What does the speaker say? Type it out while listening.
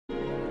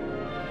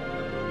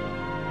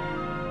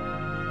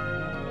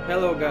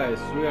Hello guys,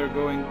 we are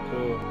going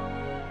to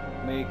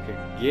make a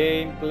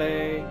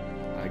gameplay,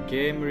 a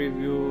game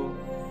review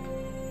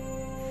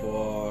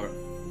for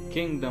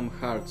Kingdom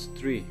Hearts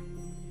 3.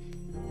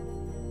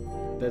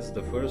 That's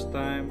the first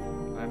time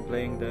I'm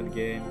playing that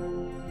game.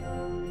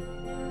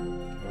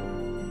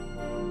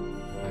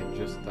 I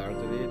just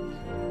started it.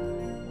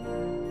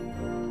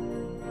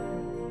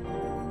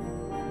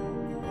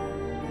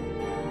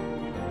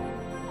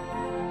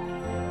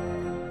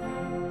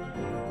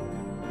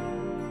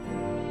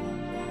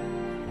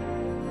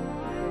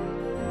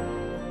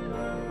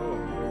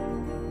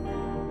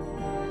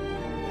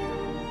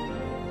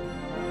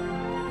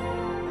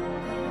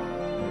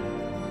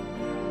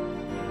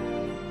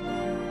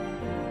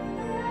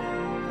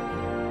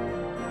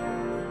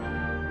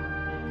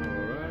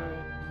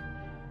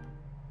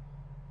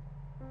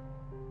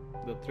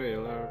 The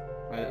trailer.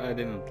 I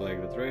didn't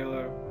like the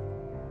trailer.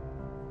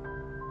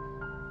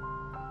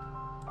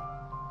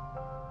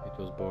 It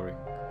was boring.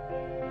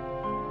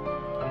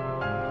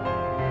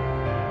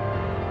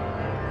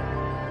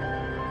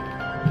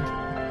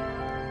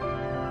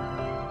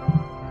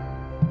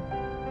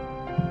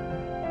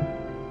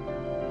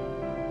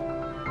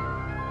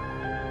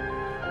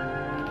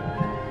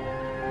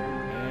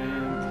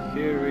 And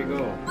here we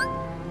go.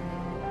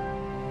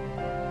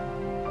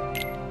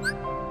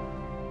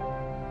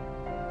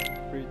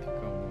 Critical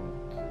mode.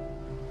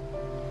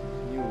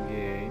 New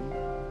game.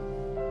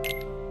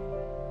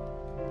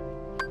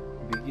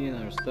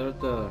 Beginner,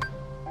 starter.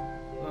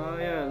 Oh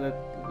yeah,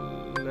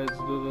 let's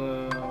do the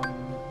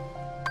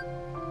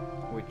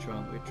which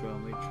one?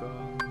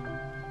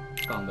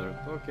 Standard.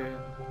 Okay.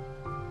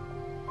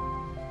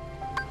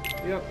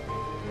 Yep.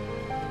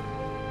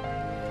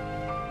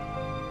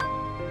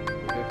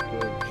 We have to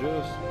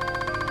adjust.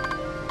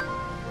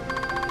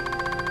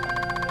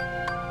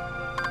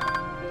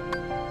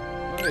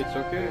 It's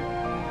okay.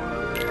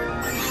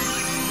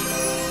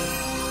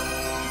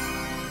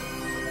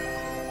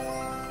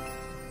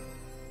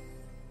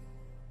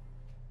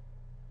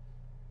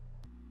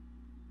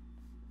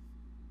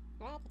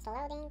 Right, it's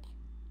loading.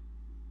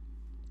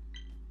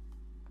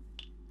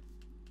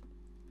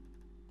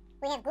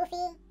 We have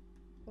Goofy,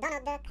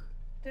 Donald Duck.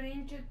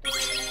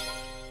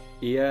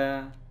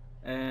 Yeah,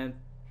 and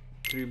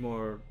 3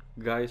 more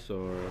guys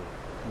or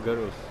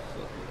girls.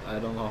 I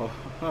don't know.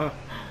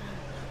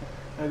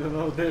 I don't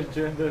know their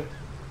gender.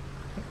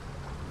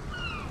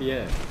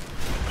 Yeah.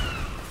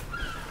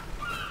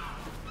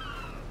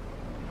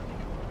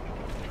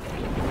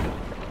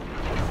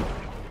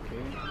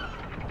 Okay.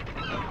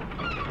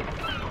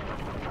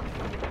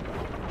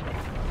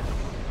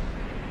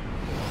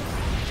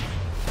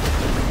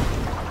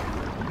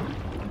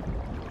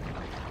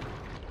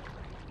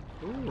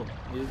 Ooh,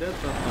 is that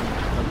a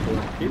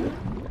killer?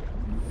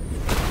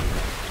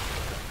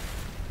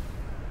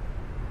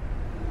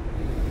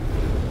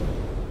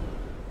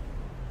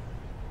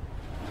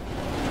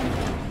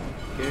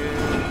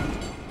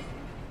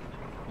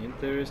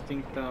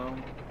 Interesting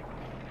town.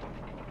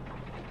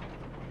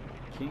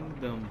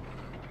 Kingdom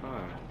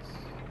Hearts.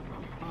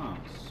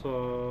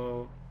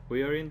 So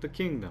we are in the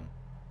kingdom.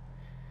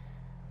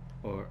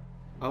 Or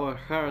our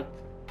heart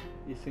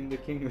is in the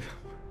kingdom.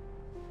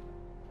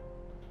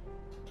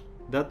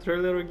 That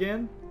trailer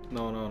again?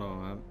 No,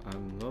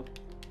 I'm not.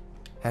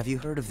 Have you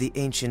heard of the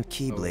ancient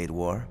Keyblade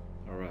War?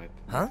 Alright,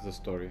 Huh? that's the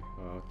story.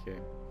 Okay.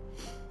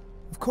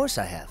 Of course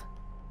I have.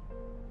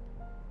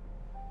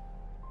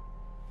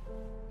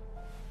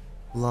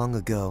 Long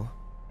ago,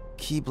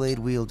 Keyblade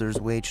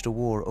wielders waged a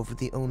war over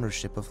the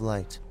ownership of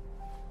light.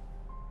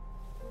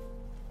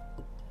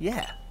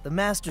 Yeah, the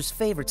Master's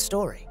favorite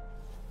story.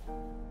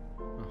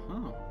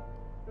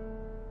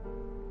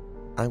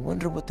 I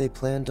wonder what they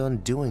planned on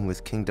doing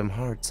with Kingdom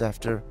Hearts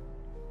after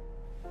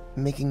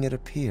making it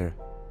appear.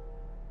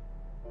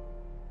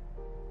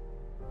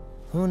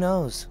 Who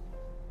knows?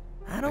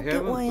 I don't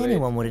get why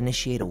anyone would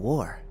initiate a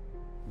war.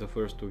 The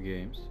first 2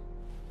 games.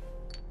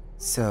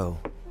 So,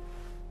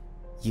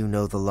 you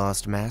know the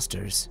Lost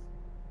Masters.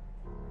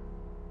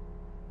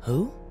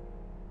 Who?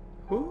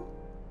 Who?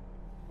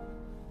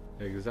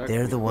 Exactly.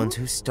 They're the ones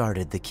who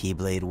started the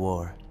Keyblade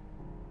War.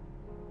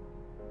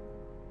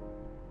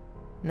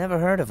 Never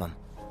heard of them.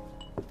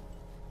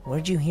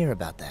 Where'd you hear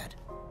about that?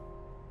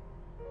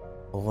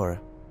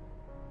 Or,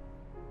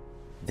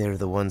 they're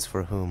the ones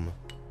for whom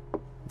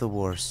the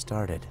war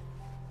started.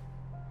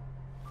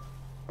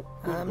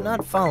 I'm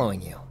not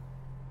following you.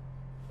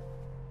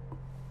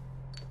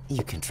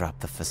 You can drop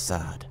the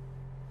facade.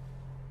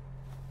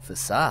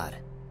 Facade?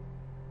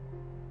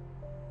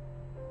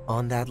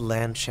 On that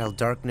land shall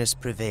darkness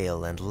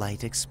prevail and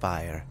light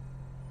expire.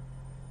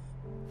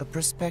 A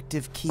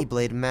prospective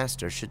Keyblade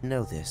Master should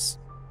know this.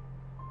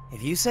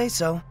 If you say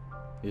so.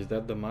 Is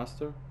that the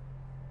master?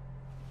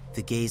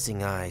 The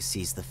gazing eye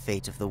sees the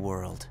fate of the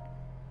world.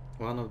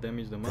 One of them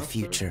is the master? The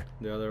future.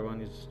 The other one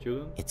is the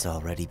student? It's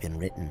already been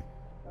written.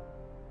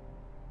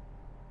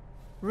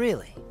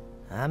 Really?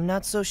 I'm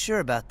not so sure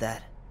about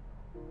that.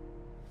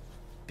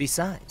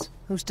 Besides,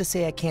 who's to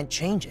say I can't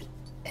change it?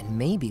 And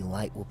maybe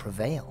light will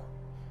prevail.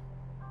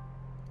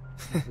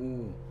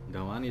 Ooh,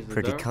 the one is the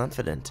Pretty dark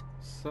confident.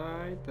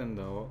 side, and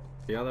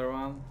the other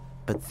one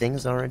But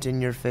things aren't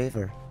in your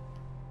favor.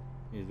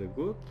 is the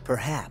good.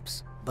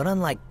 Perhaps, but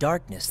unlike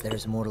darkness,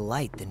 there's more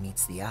light than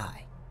meets the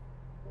eye.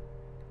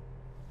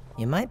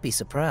 You might be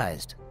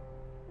surprised.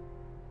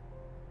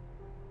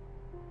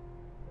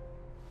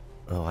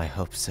 Oh, I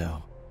hope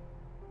so.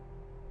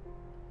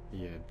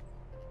 Yeah,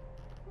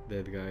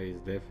 that guy is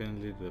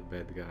definitely the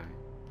bad guy.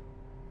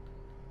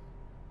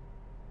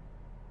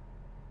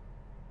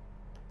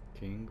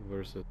 King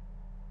versus...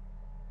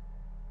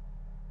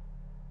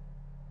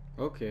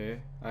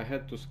 Okay, I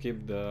had to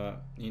skip the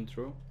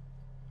intro.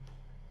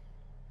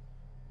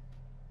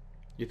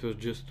 It was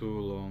just too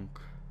long.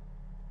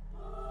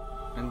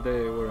 And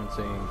they weren't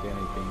saying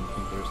anything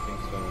interesting,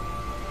 so...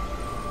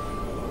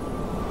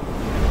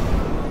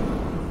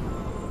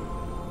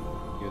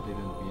 You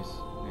didn't miss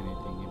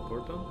anything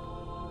important.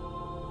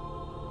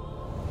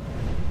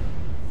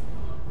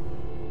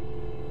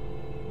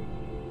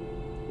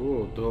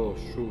 Oh, those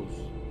shoes.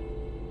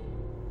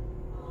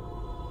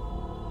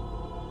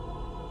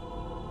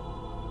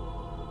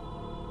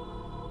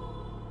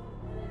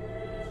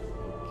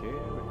 Okay,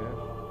 we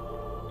have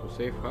to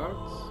save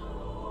hearts.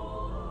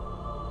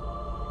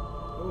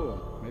 Oh,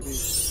 maybe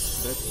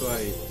that's why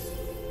it's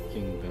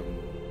Kingdom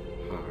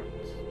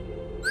Hearts.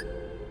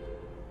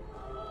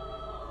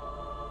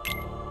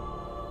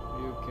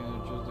 You can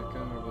adjust the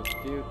camera by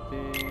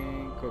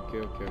tilting.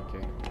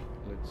 Okay.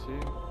 Let's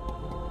see.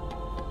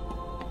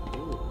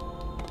 Ooh.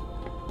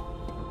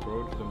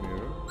 Approach the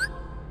mirror.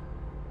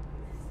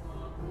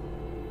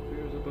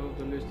 Here's about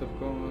the list of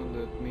commands.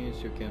 That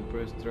means you can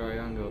press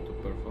triangle to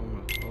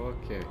perform it.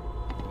 Okay,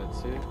 let's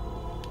see.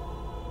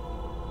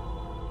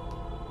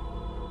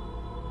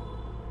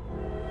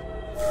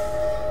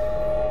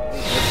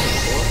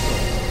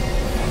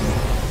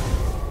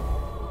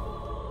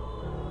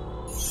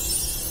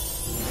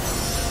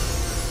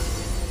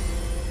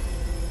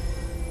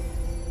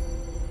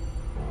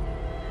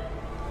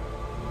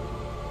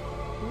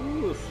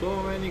 Ooh, so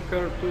many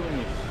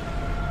cartoons.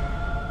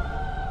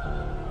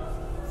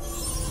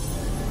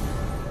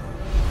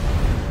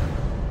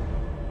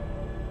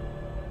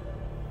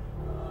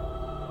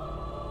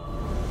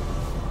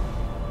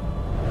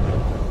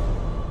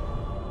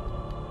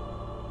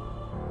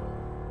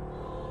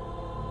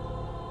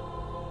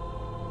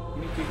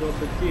 Mickey got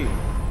the key.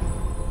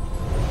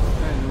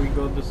 And we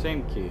got the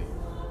same key.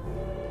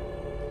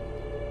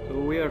 So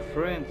we are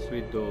friends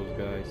with those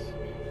guys.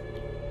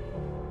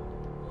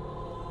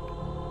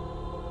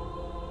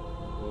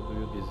 What do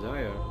you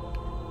desire?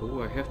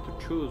 Oh, I have to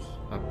choose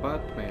a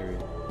path, maybe.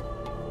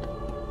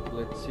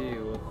 Let's see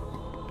what.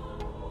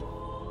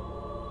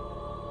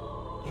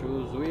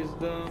 Choose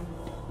wisdom,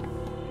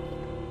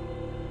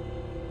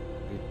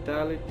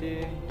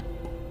 vitality,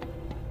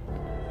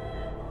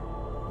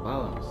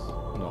 balance.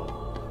 No.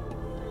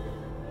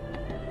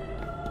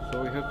 So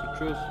we have to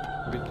choose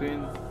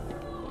between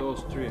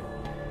those three.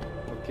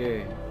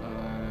 Okay.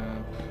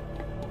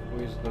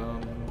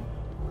 Wisdom,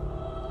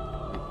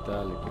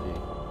 vitality.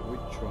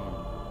 Which one?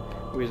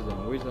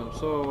 Wisdom.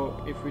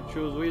 So if we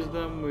choose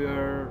wisdom, we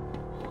are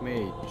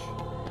mage.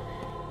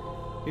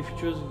 If we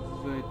choose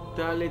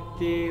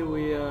vitality,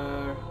 we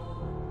are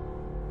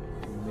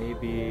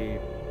maybe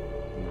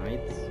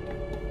knights,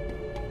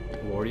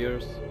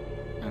 warriors,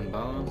 and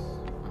balance.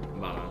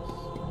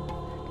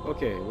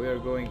 Okay, we are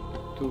going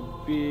to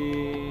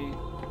be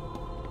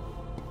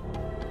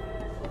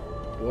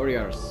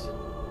warriors.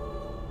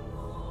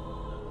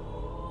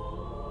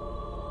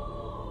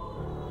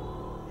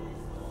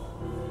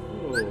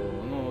 Oh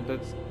no,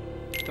 that's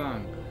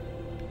tank.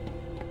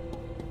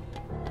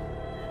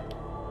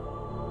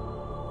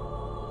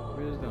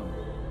 Wisdom.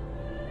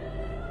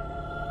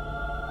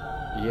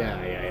 Yeah,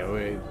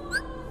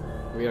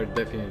 we are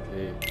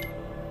definitely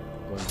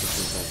going to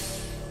do that.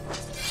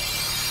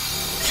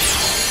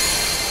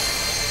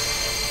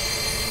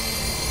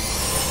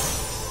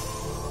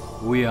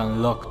 We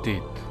unlocked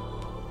it.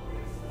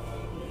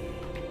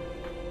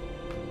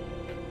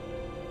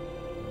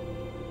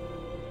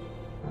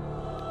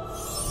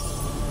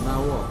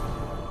 Now what?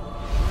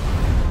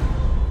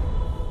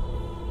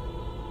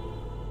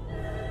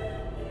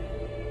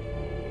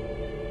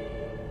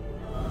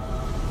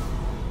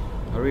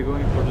 Are we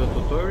going for the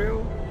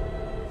tutorial?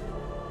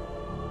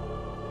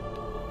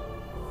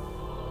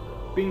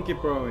 Pinky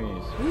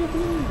promise.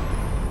 Woohoo!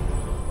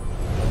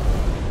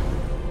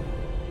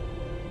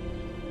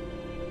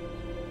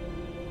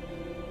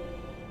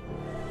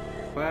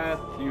 Fat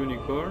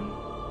unicorn.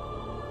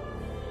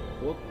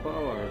 What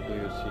power do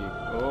you seek?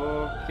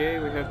 Okay,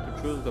 we have to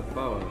choose the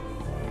power.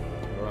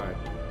 Right.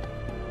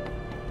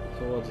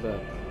 So what's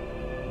that?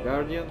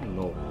 Guardian?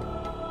 No.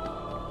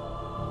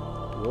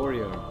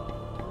 Warrior.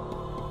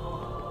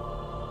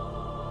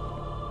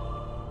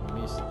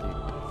 Mystic.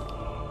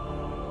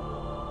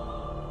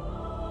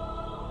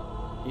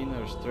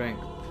 Inner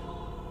strength.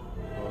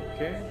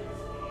 Okay.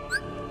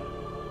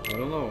 I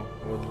don't know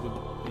what's the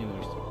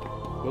inner strength.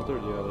 What are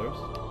the others?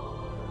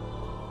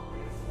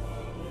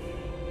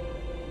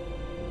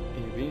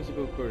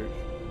 Invincible courage.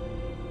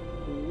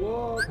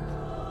 What?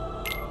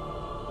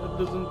 That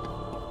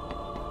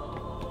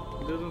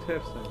doesn't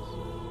have sense.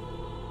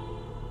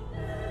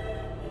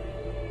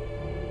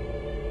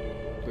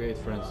 Wait,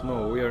 friends,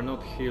 no, we are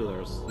not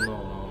healers.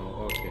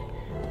 No, okay.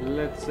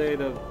 Let's say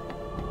that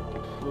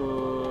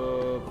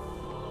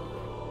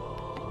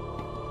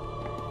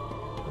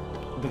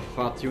the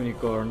fat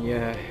unicorn,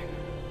 yeah.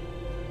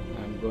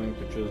 I'm going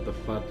to choose the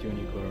fat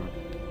unicorn.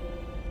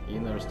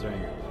 Inner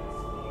strength.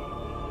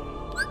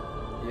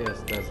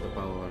 Yes, that's the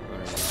power.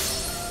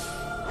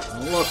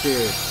 Unlock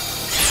it!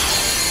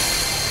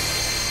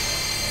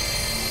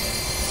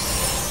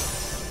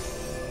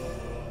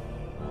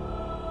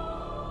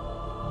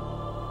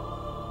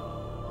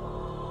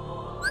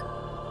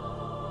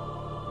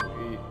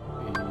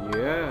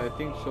 Yeah, I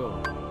think so.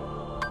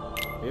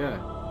 Yeah,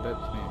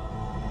 that's me.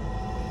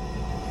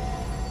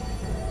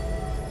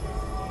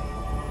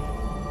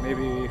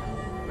 Maybe if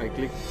I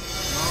click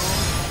now,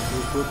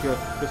 we could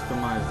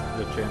customize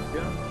the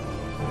champion.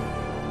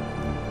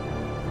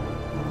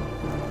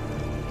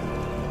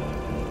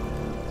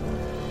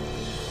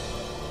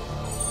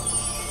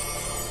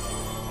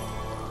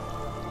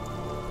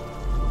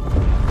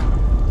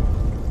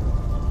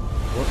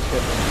 What's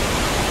happening?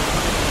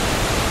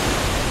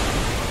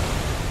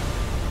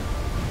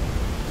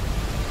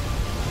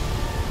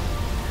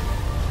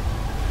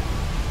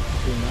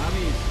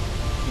 Tsunamis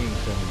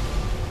incoming.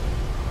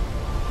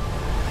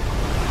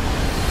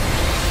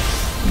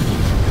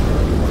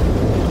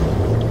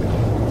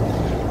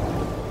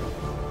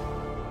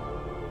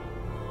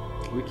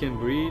 We can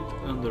breathe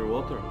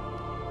underwater.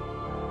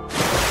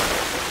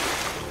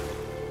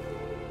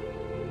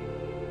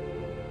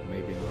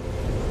 Maybe not.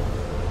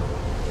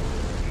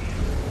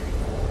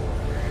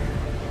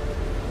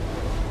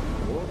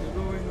 What's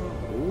going on?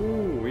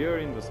 Ooh, we are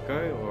in the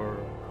sky or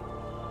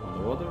on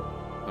the water?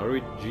 Are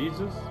we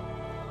Jesus?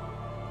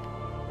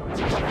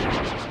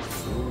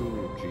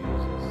 Ooh,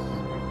 Jesus.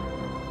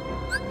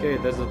 Okay,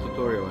 that's the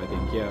tutorial, I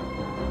think, yeah.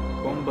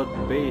 Combat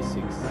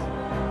basics.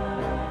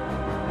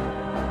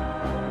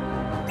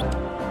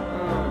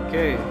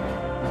 Okay.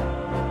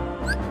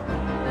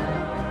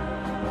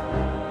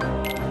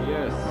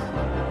 Yes.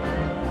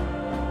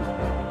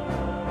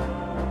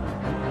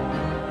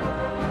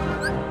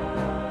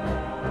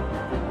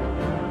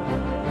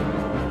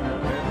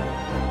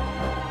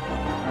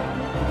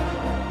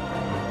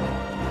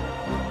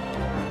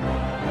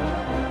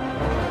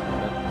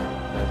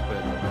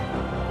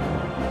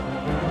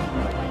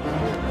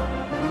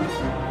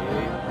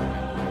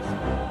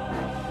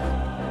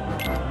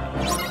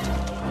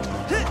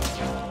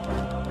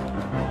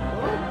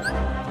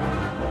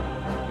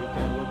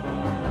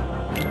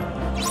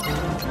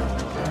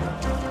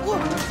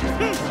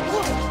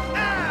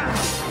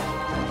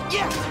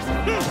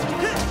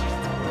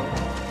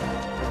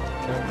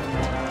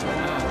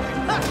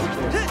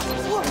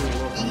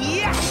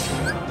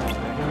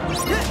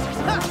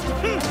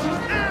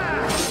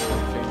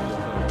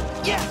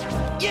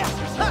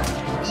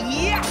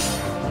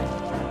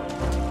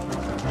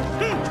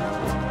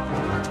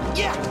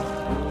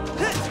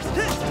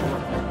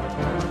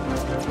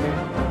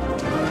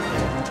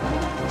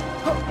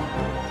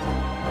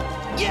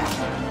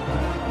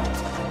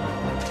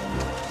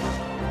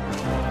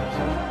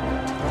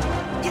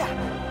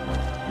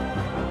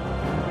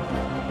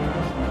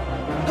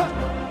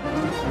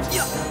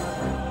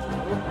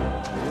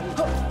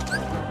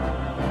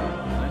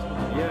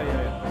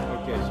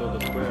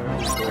 That's better.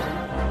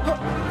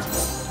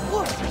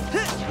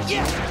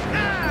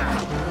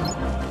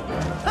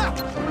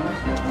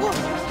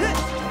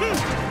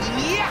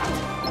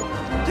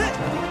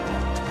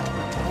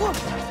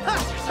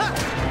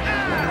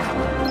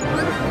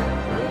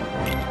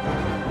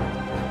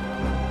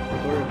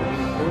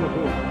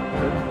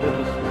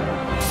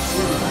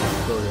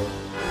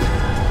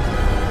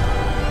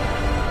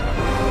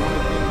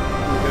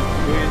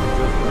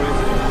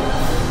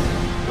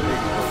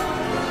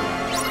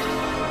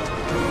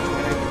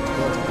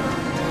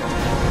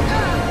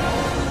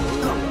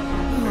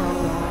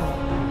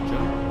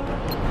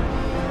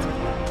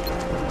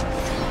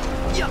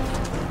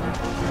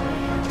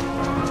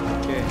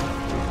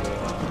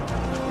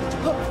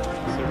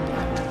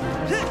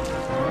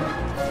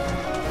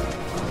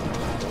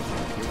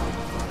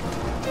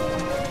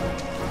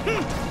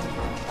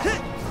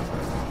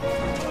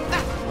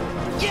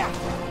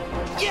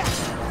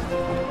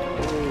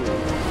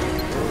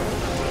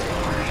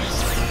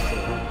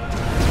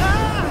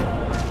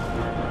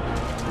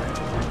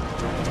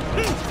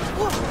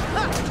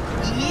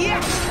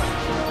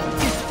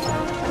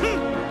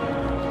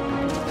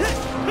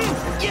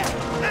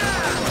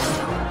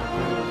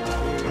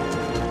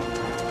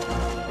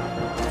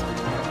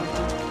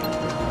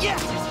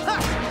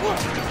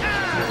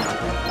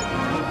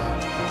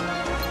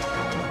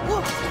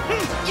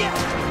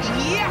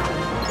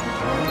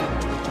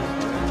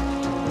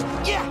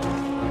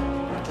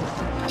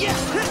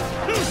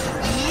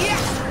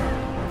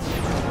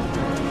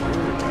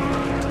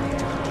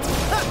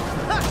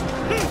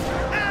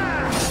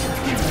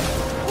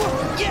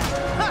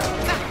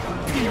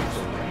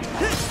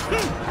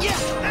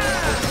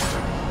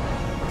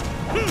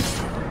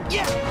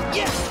 Yeah!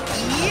 Yeah!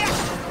 Yeah!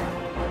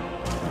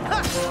 Ha!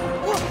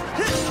 Whoa!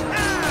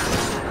 Ah!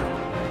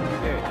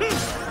 Okay.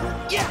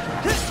 Yeah! Yeah!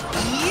 Good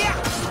Yeah!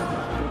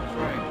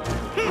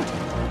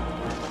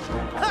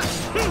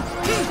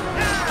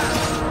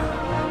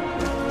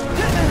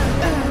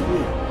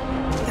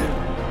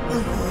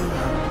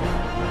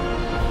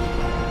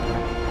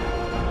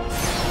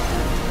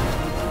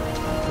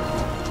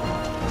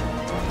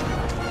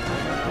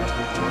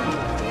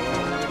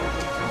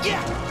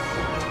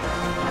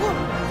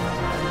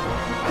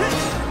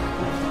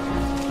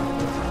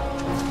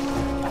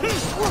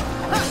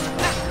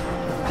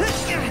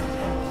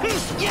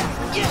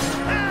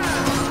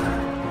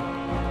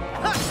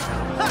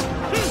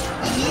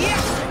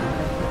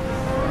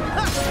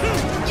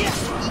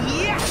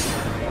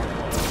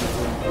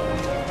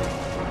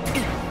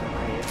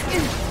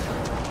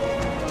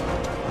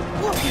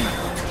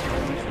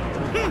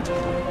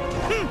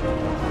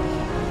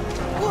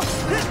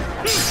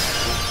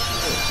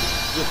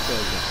 Just go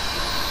again.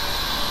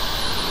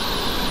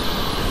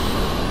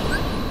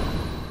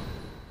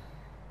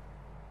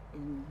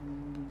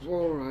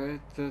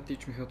 Alright,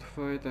 teach me how to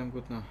fight. I'm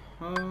good now.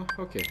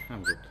 Okay,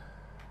 I'm good.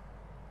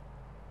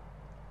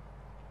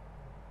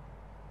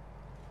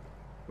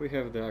 We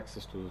have the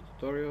access to the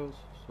tutorials,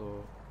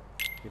 so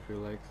if you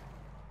like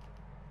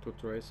to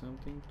try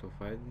something, to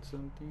find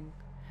something,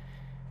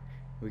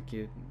 we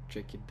can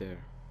check it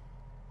there.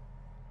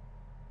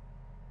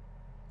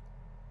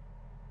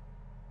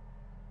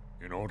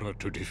 In order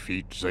to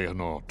defeat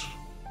Xehanort,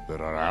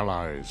 there are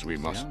allies we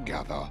must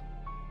gather,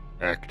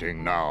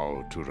 acting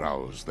now to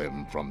rouse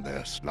them from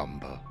their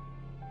slumber.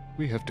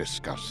 We have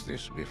discussed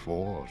this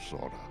before,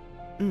 Sora.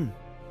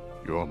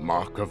 Your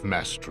Mark of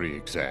Mastery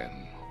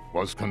exam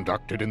was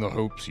conducted in the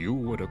hopes you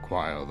would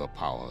acquire the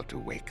power to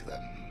wake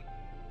them.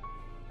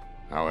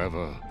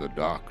 However, the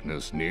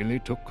darkness nearly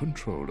took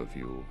control of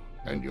you,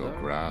 and your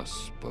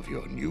grasp of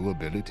your new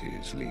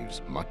abilities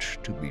leaves much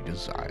to be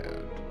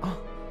desired.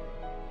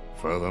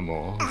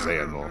 Furthermore,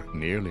 Xehanort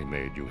nearly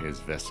made you his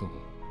vessel,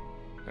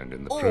 and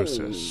in the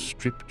process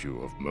stripped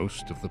you of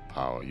most of the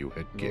power you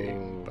had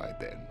gained by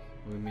then.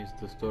 We missed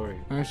the story.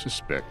 I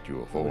suspect you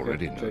have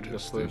already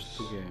noticed this,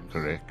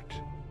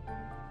 correct?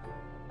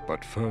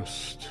 But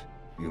first,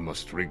 you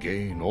must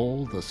regain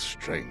all the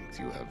strength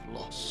you have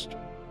lost.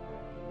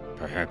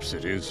 Perhaps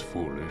it is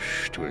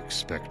foolish to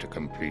expect a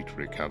complete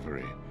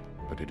recovery,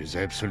 but it is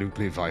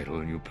absolutely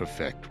vital you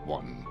perfect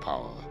one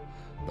power,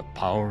 the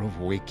power of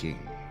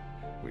waking,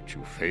 which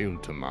you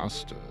failed to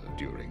master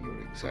during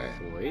your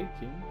exam.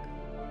 Waking?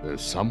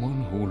 There's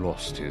someone who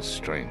lost his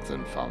strength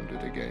and found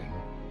it again.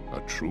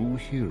 A true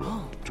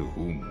hero to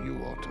whom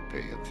you ought to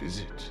pay a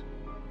visit.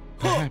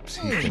 Perhaps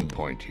he can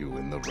point you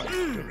in the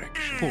right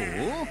direction.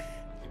 Am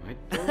I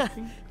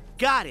talking?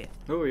 Got it!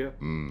 Oh yeah.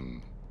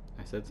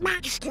 I said so.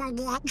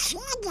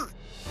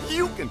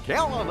 You can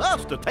count on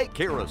us to take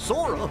care of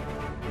Sora.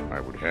 I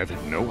would have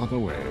it no other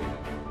way.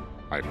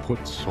 I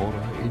put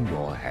Sora in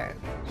your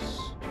hands.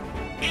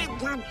 And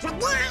don't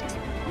forget,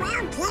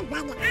 we'll keep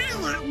an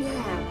eye on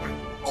you.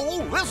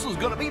 Oh, this is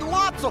gonna be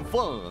lots of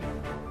fun.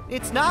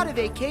 It's not a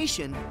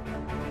vacation.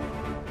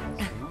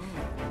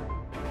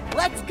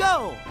 Let's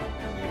go!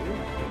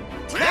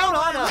 Count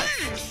on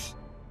us.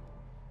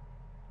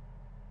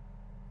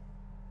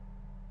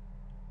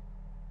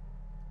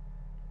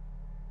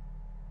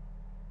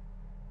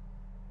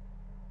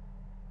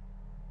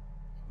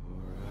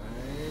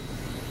 Alright.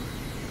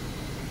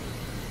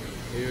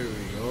 Here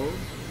we go.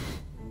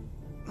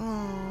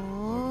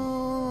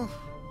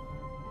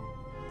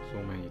 So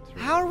many trees.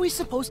 How are we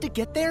supposed to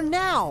get there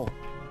now?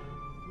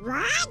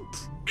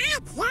 What? I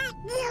thought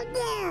you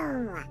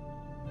knew.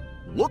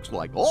 Looks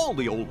like all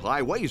the old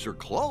highways are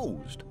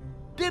closed.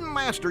 Didn't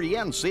Master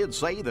Yen Sid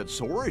say that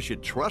Sora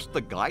should trust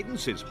the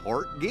guidance his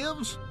heart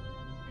gives?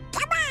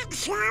 Come on,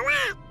 Sora.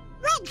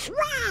 Which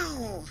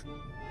way?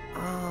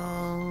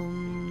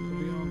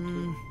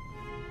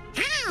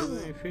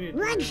 Hey, Infinity.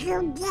 would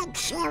you get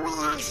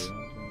serious?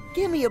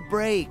 Give me a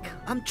break.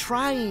 I'm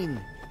trying.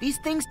 These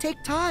things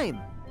take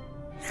time.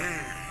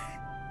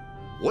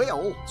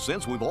 Well,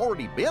 since we've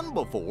already been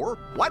before,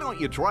 why don't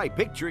you try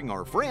picturing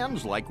our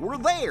friends like we're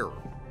there?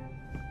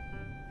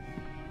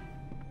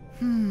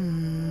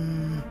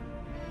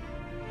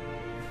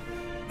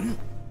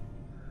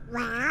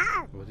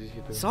 Well, What is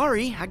he doing?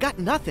 Sorry, I got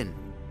nothing.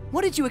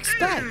 What did you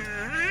expect?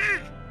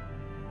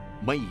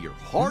 May your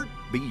heart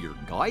be your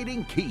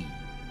guiding key.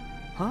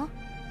 Huh?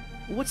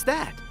 What's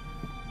that?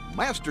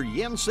 Master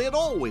Yen Sid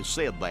always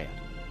said that,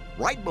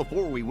 right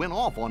before we went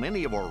off on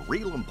any of our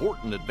real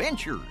important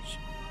adventures.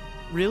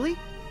 Really?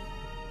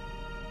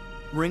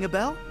 Ring a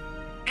bell?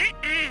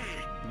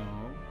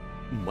 No.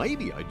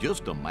 Maybe I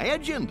just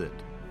imagined it.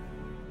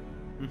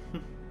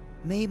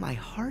 May my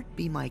heart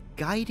be my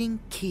guiding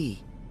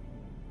key.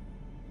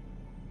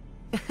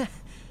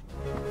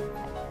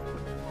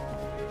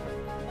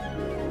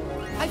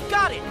 I've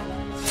got it!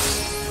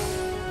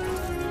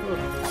 Oh,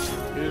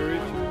 he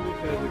originally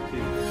has a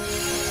key.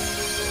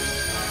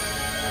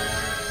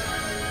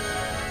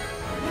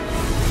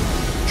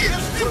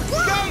 It's the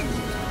gate!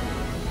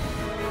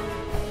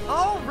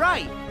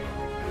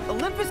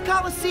 Olympus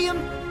Coliseum,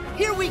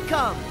 here we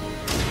come!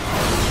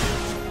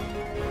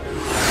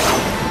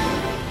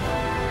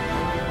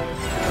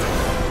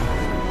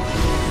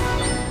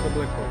 The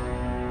black hole.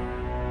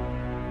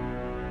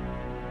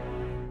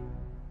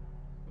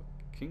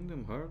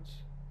 Kingdom Hearts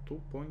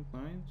 2.9,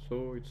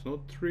 so it's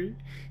not 3.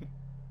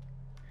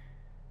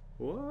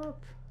 What?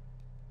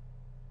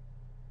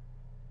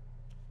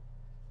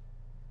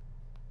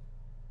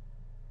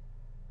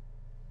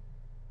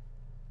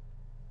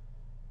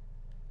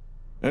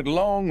 At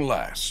long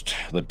last,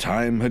 the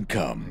time had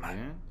come.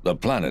 Again? The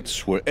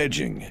planets were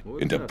edging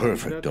What's into that?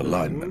 perfect Is that a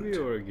alignment. movie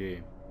or a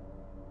game?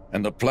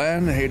 And the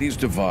plan Hades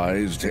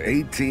devised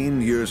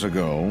 18 years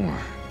ago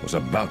was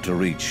about to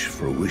reach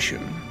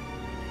fruition.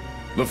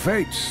 The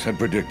Fates had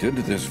predicted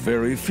this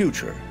very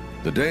future,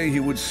 the day he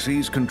would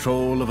seize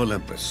control of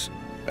Olympus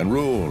and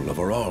rule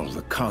over all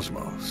the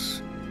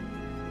cosmos.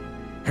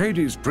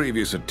 Hades'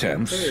 previous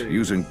attempts,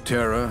 using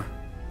Terra,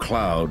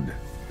 Cloud,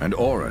 and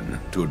Orin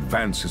to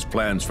advance his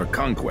plans for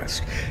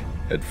conquest,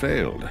 had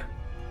failed.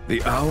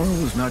 The hour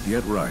was not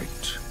yet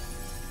right.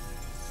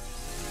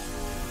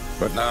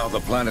 But now the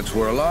planets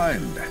were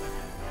aligned,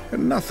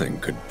 and nothing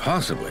could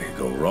possibly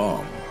go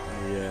wrong.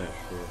 Yeah,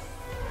 sure.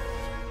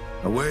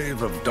 A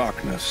wave of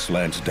darkness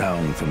slanced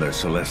down from their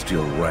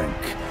celestial rank.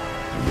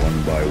 And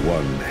one by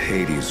one,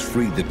 Hades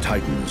freed the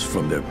Titans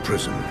from their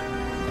prison.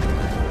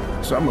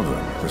 Some of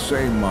them, the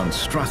same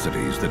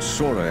monstrosities that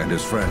Sora and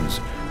his friends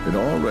had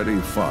already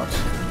fought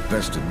and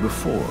bested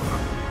before.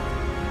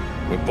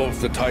 With both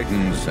the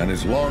Titans and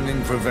his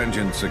longing for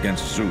vengeance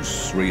against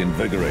Zeus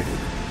reinvigorated,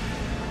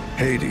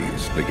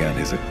 Hades began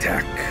his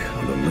attack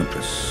on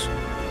Olympus.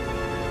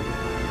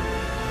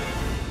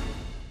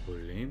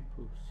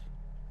 Olympus.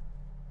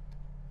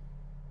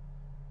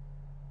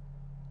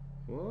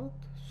 What?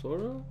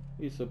 Sora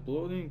is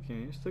uploading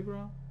in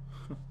Instagram?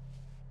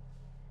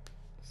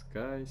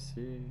 Sky,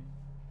 sea.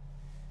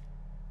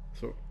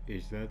 So,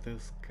 is that a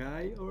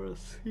sky or a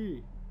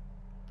sea?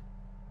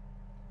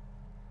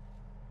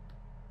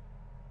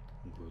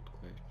 Good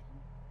question.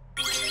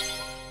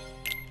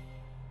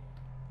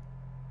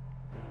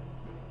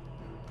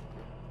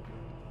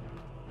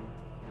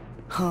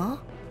 Huh?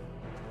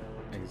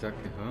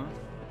 Exactly, huh?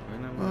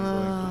 When am I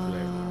going to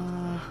play?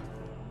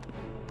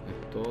 I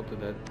thought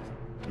that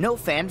No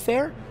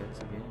fanfare? that's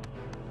a game.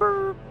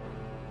 Brr.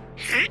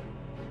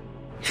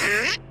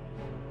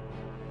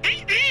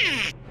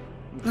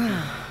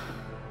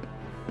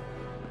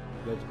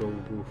 Let's go,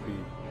 Goofy.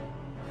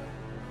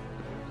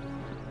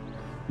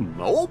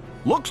 Nope.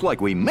 Looks like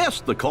we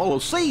missed the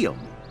Coliseum.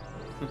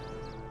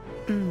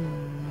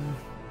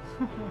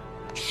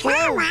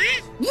 Sora,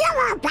 you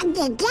opened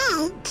the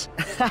gate.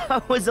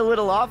 I was a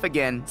little off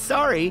again.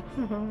 Sorry.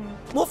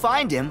 We'll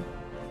find him.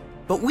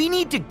 But we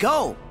need to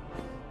go.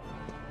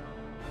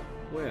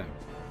 Where?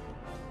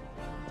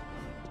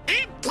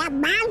 Up the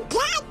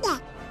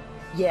mountain.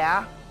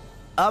 Yeah.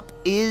 Up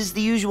is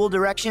the usual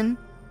direction.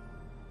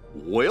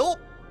 Well,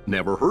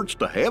 never hurts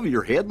to have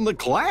your head in the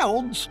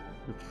clouds.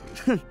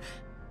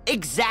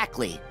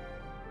 Exactly.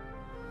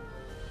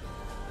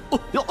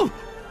 Yeah. Are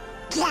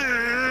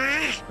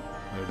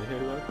they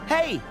here?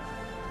 Hey,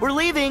 we're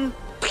leaving.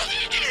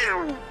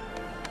 Pow.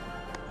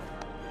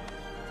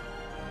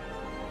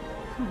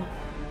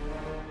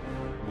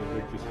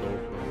 Music is so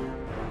fun.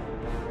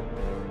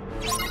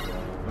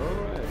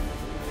 Alright.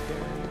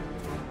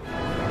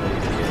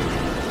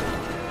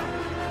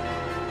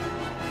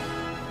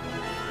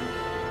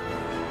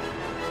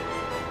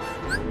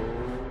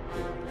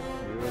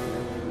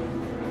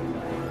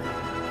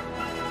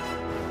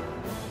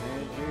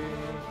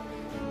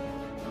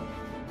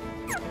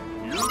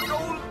 You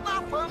know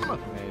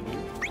nothing. Maybe.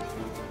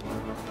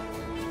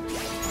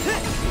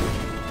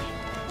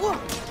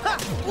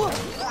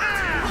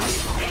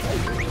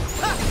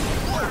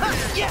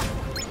 Yeah.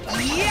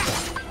 Yeah.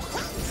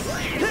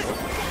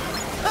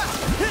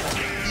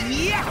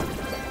 Yeah.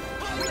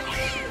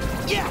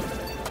 Yeah.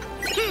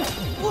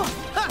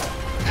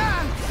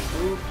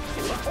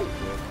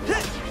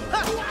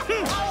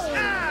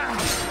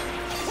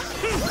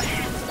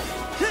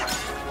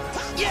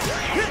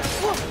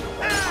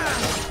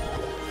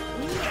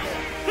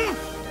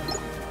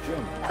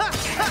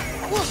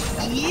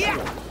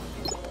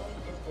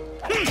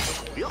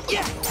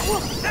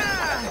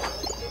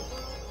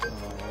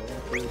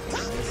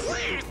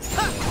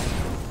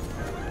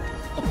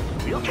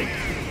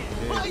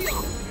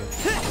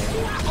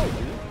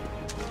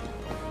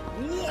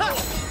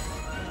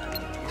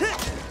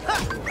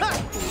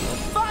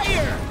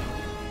 Fire!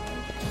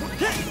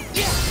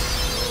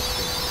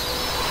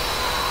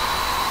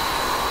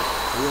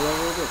 We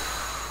leveled up.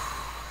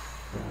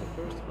 The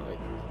first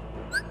fight.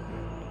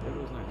 That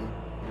was nice.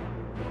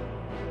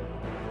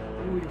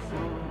 We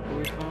found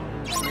an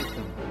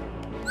item.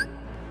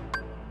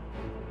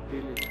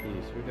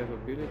 Abilities. We have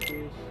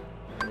abilities.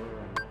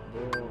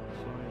 Ball,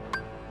 Sonic.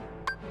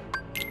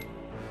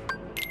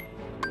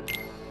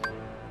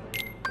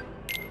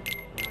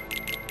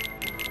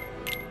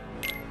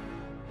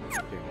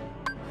 Okay.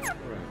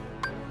 Alright.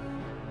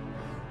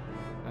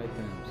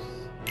 Items.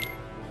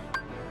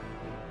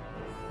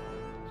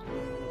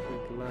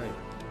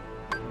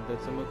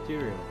 That's a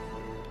material.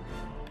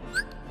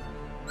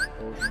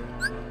 Ocean.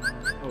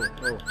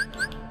 Oh.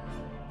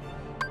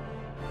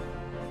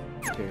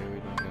 Okay, we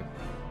don't have.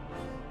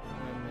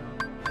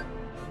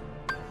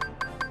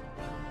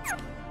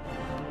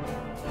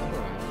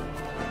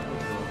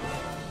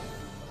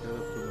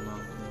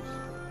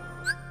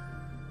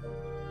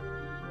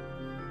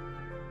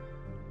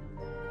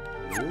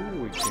 Ooh,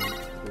 we can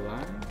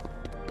fly.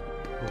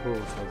 Oh,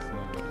 that's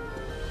nice.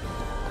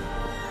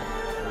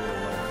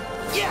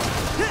 Yeah!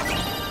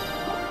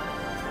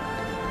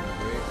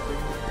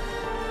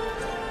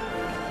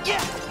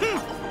 Yeah!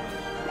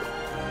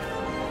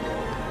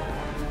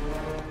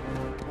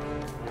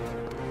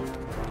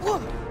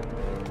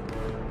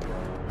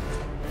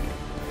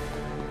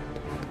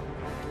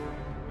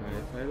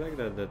 I like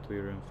that we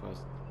run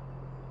fast.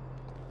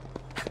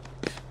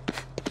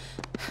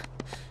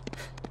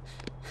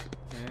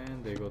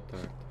 And they got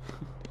tired.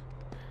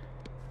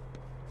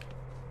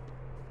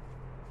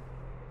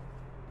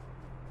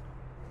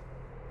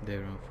 They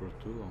ran for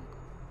too long.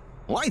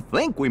 Well, I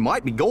think we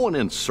might be going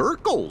in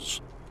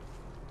circles.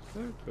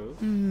 Circles?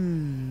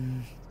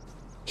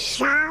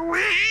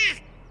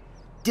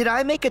 Did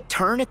I make a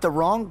turn at the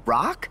wrong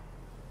rock?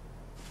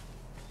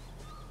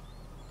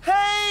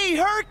 Hey,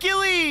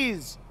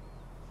 Hercules!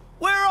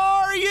 Where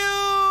are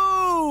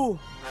you?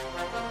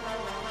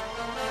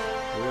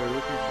 We are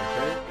looking for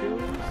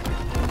Hercules.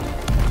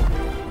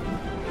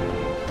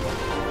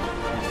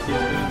 He's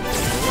going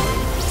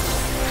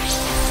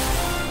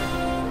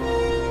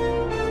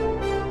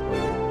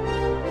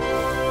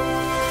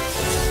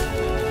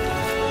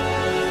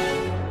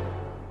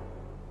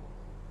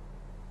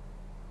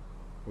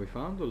We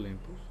found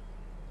Olympus.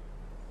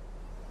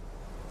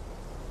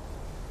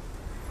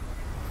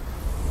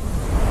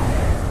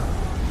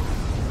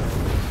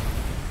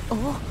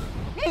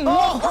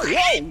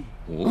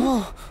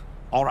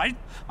 All right,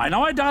 I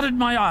know I dotted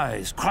my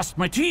I's, crossed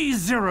my T's,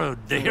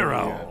 zeroed the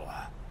hero.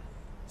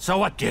 So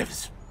what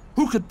gives?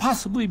 Who could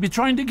possibly be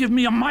trying to give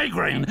me a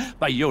migraine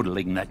by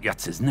yodeling that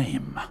Yutz's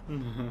name?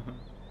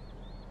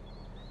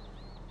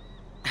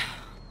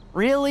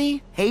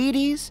 Really?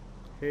 Hades?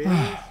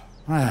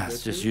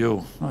 It's just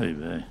you.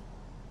 Oy,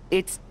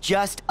 It's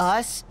just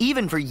us?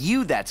 Even for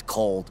you, that's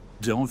cold.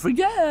 don't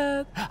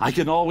forget, I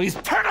can always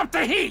turn up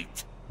the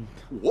heat!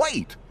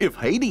 Wait, if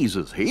Hades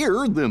is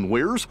here, then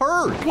where's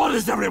her? What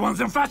is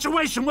everyone's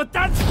infatuation with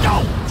that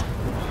stone?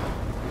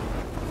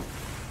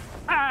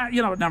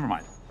 You know what, never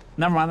mind.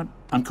 Never mind,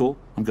 I'm cool,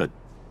 I'm good.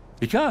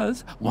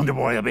 Because Wonder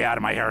Boy will be out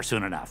of my hair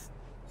soon enough.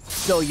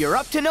 So you're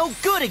up to no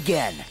good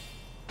again!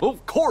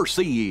 Of course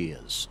he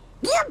is.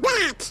 You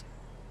bet!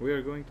 We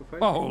are going to fight.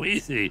 Oh,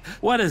 easy.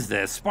 What is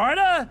this,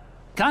 Sparta?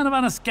 Kind of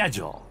on a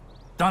schedule.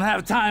 Don't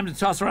have time to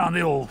toss around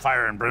the old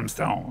fire and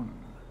brimstone.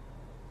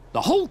 The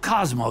whole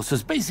cosmos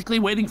is basically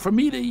waiting for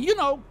me to, you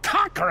know,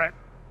 conquer it.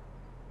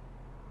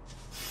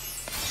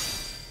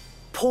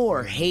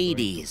 Poor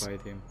Hades.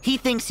 Fight him. He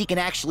thinks he can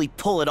actually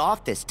pull it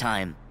off this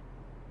time.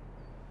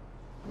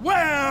 Where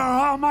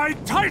are my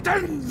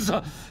titans?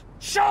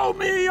 Show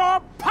me your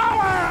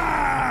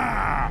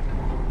power!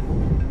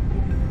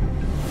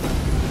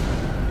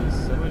 He's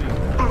summoning.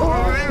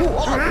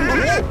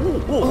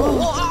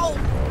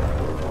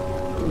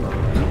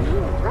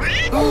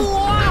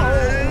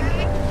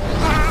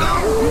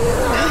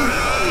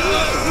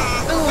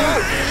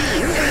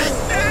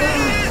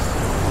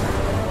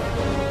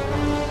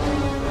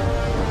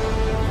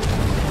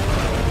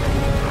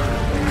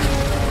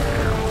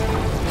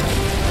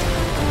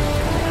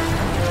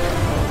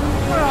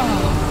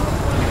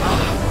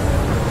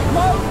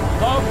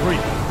 Love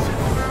greetings.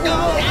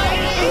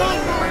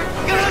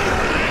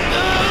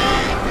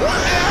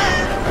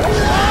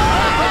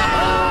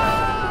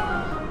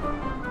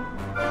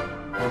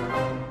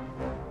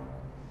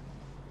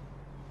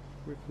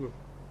 We flew.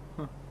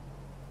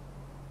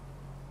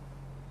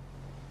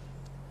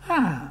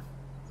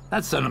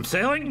 That sent him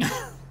sailing.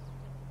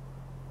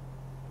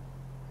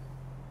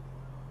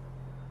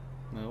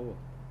 No.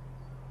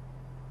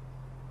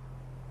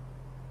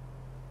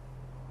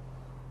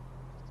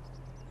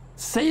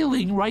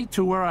 Sailing right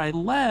to where I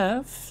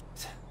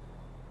left.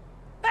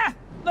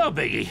 No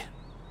biggie.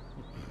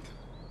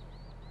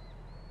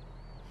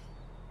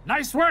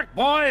 Nice work,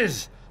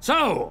 boys.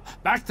 So,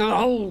 back to the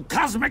whole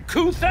cosmic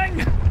coup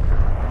thing?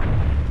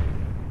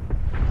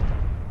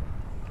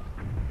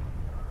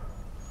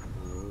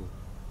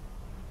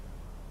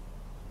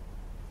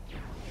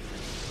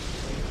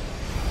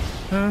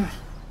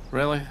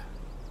 Really?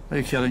 Are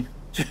you kidding?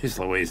 Jeez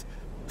Louise.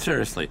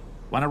 Seriously,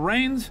 when it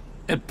rains,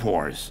 it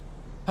pours.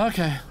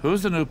 Okay,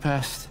 who's the new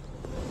pest?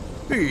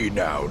 Hey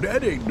now,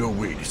 that ain't no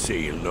way to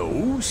say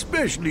hello,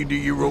 especially to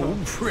your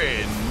old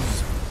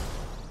friends.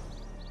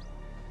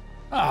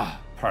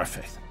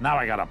 Perfect. Now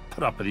I gotta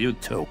put up with you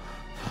too.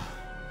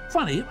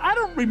 Funny, I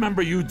don't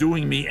remember you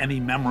doing me any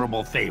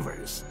memorable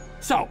favors.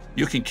 So,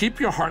 you can keep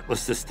your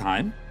heartless this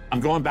time. I'm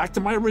going back to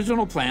my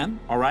original plan,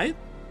 all right?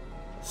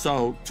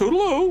 So,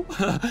 toodaloo.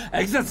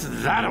 Exits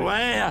that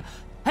away.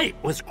 Hey, it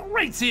was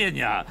great seeing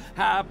ya.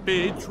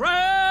 Happy trails!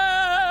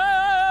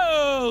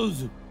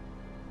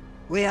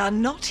 We are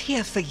not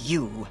here for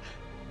you.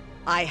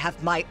 I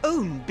have my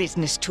own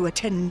business to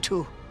attend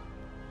to.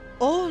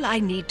 All I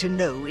need to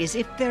know is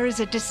if there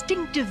is a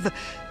distinctive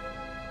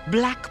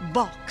black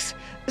box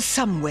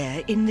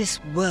somewhere in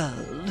this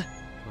world.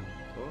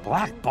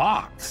 Black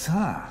box,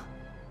 huh?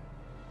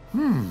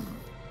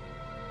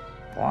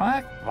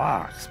 Black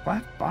box,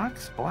 black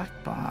box,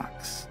 black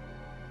box.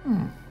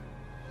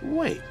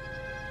 Wait.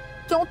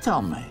 Don't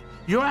tell me.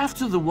 You're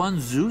after the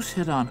one Zeus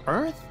hid on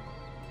Earth?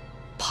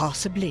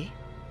 Possibly.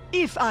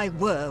 If I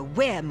were,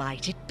 where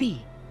might it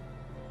be?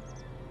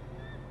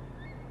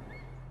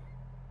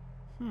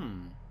 I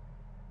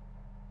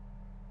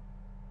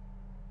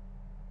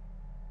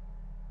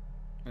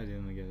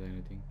didn't get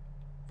anything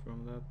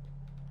from that.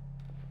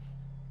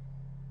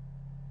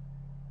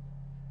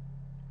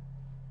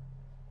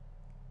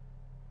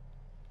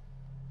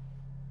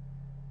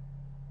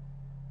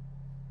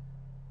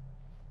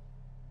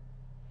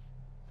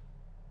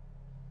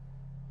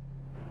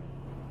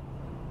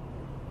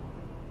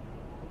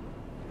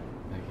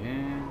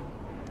 Again.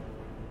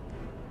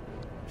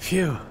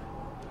 Phew.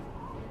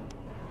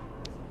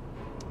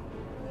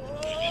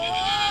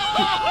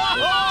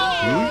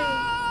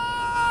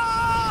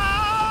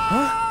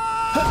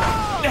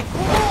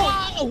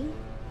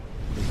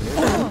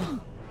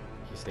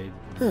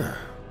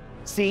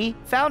 See?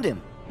 Found him.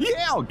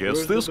 Yeah, I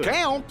guess this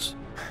counts.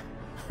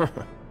 Get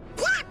me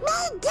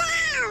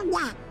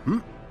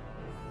down!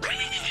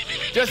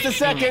 Just a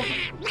second.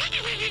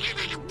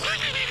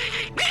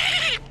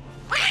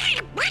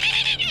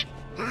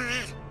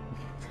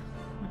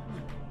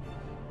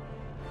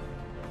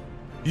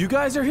 You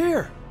guys are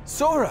here.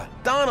 Sora,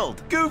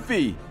 Donald,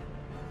 Goofy.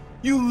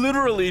 You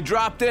literally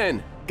dropped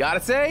in. Gotta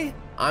say,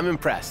 I'm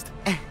impressed.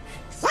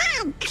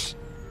 Thanks!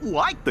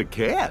 Like the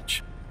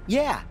catch.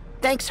 Yeah,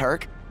 thanks,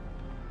 Herc.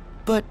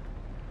 But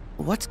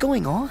what's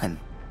going on?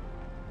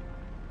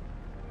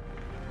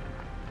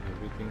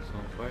 Everything's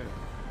on fire.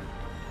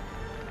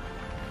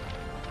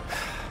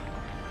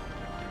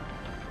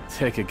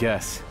 Take a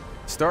guess.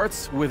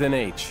 Starts with an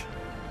H.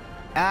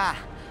 Ah,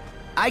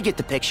 I get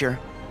the picture.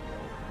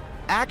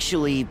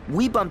 Actually,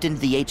 we bumped into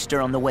the H-Star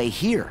on the way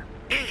here.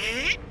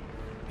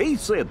 He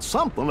said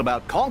something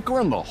about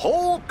conquering the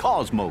whole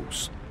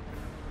cosmos.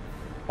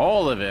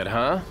 All of it,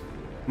 huh?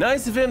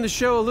 Nice of him to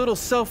show a little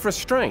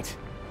self-restraint.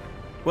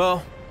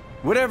 Well,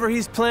 whatever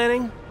he's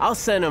planning, I'll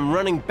send him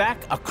running back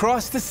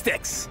across the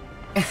sticks.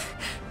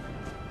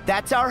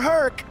 That's our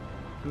Herc.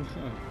 I'm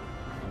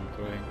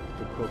trying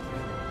to cope.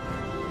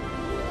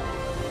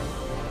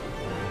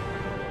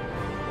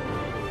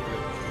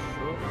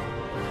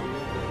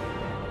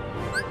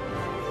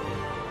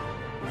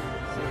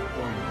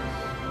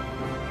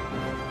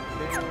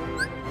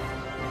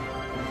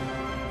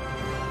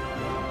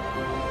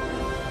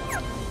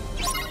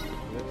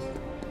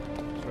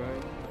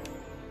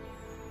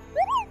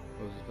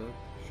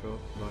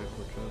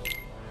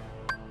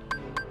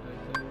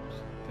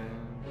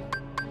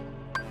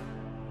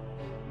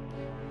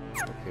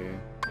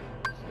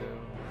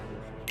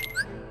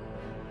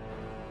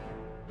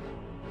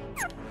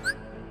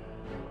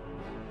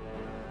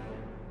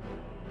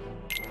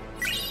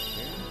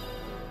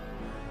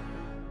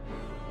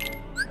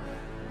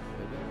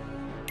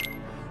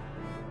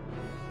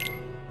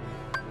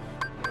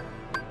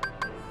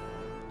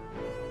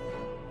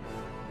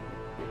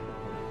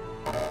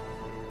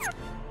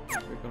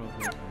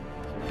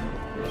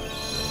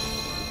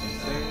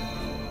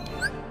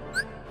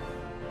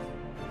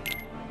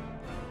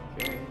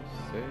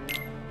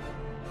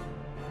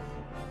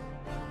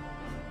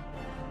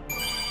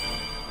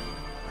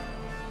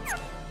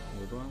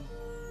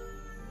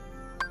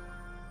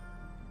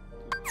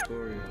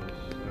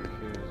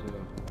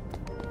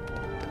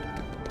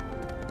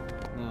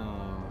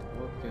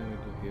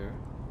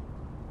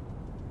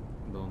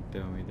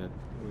 Tell me that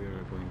we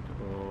are going to.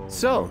 Oh,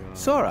 so,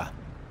 Sora,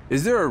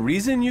 is there a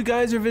reason you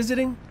guys are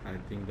visiting? I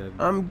think that.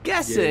 I'm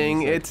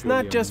guessing it's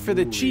not just for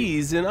the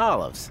cheese and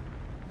olives.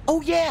 Oh,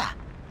 yeah.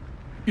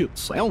 It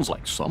sounds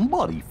like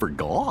somebody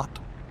forgot.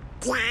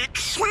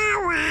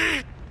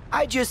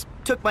 I just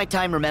took my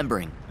time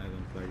remembering. I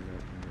don't like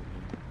that.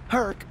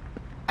 Herc,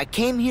 I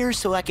came here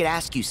so I could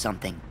ask you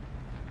something.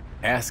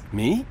 Ask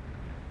me?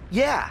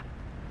 Yeah.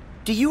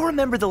 Do you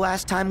remember the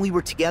last time we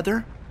were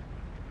together?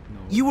 No.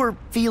 You were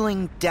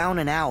feeling down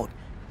and out.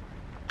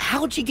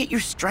 How'd you get your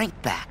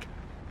strength back?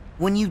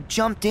 When you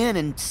jumped in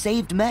and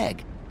saved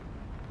Meg?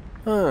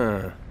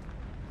 Huh.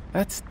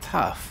 That's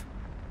tough.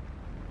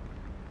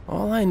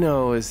 All I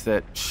know is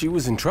that she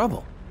was in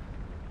trouble.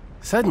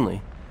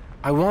 Suddenly,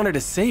 I wanted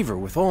to save her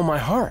with all my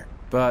heart,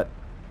 but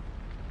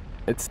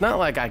it's not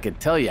like I could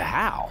tell you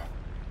how.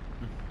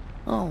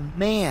 Oh,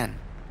 man.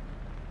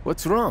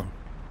 What's wrong?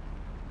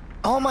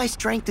 All my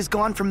strength is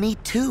gone from me,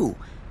 too.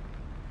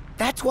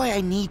 That's why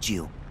I need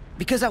you.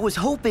 Because I was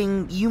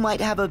hoping you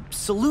might have a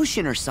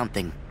solution or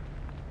something.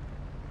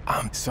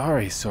 I'm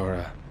sorry,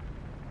 Sora.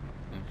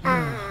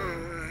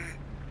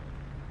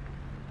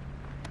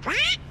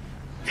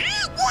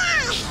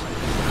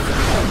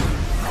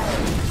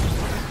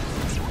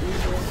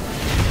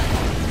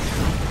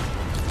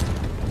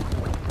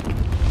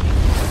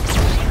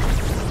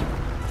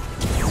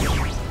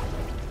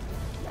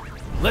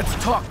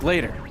 talk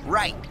later.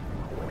 Right.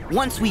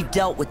 Once we've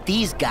dealt with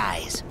these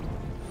guys.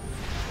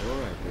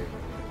 Alright,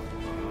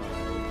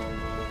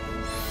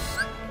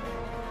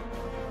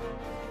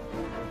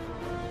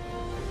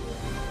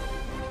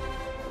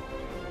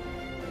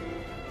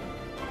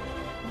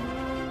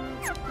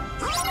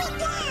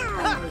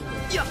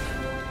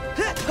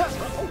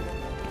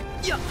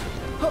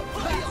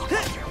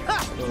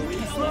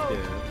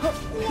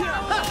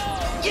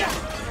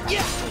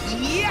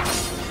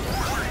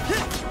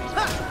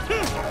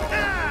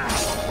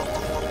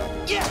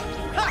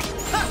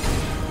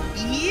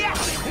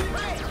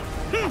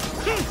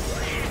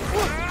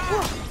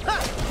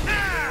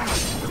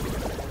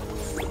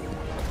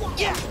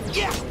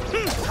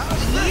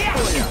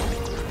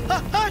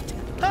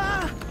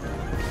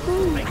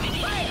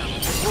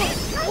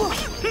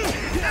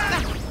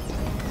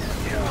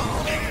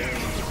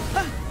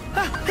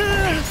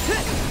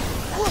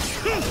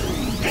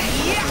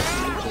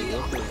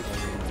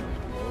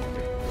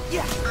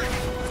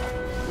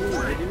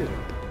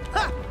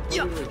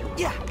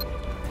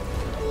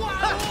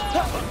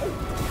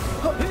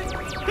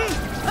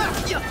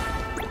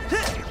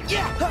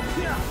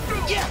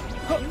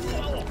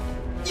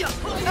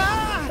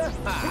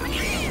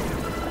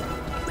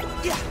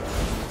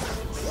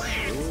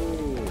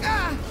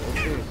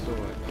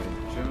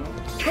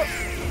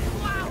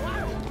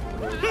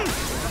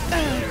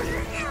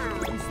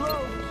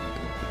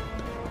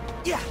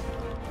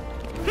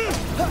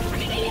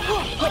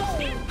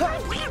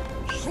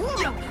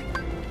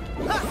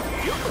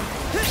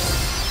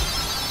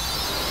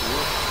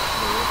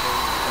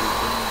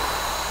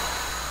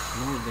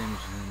 more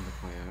damage than the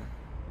fire.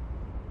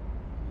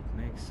 It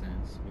makes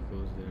sense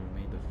because they're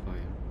made of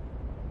fire.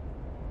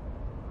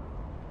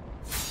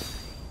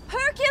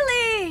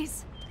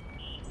 Hercules!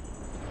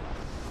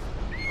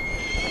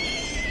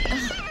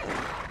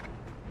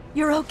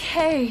 You're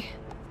okay.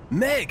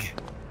 Meg!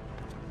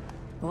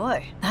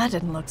 Boy, that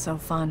didn't look so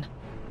fun.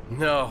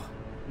 No,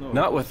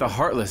 not with the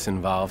Heartless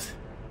involved.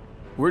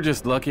 We're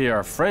just lucky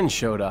our friend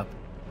showed up.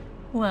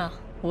 Well,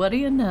 what do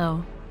you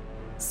know?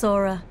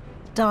 Sora,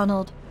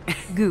 Donald,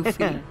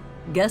 Goofy.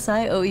 Guess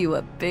I owe you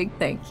a big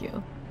thank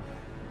you.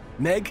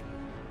 Meg,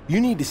 you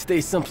need to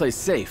stay someplace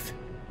safe.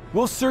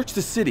 We'll search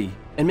the city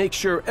and make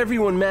sure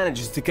everyone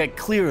manages to get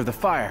clear of the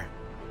fire.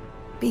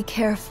 Be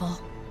careful,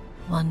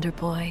 Wonder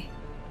Boy.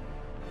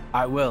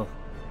 I will.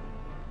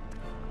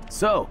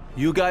 So,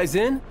 you guys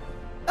in?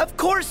 Of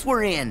course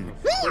we're in!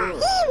 We are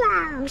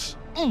heroes!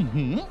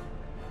 We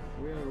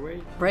are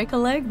waiting Break a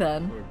leg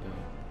then. for the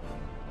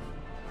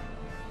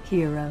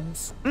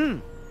Heroes.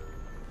 heroes.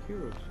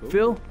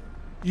 Phil,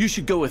 you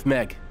should go with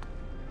Meg.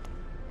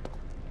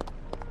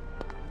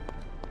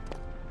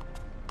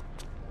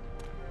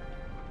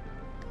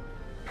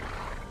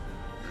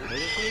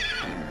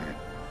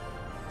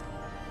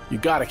 You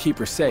gotta keep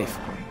her safe.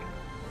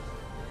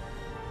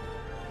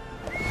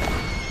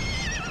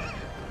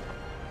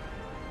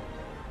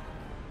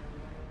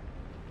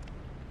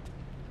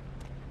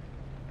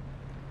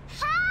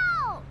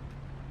 Help!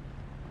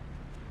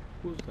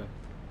 Who's that?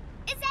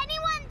 Is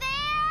anyone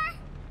there?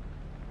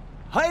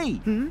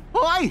 Hey,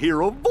 I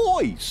hear a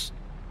voice.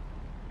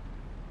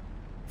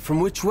 From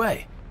which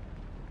way?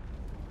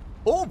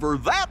 Over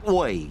that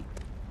way.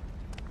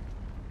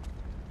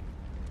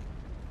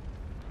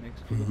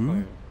 Next to the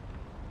fire.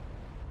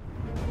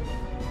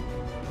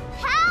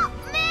 Help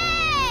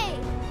me!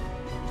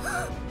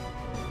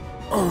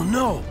 Oh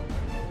no!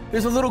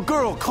 There's a little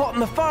girl caught in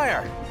the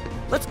fire!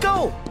 Let's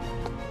go!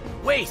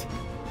 Wait!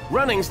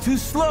 Running's too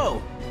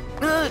slow!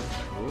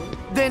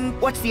 Then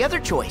what's the other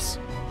choice?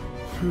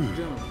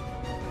 Jump.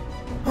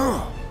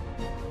 Huh.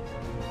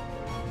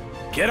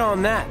 Get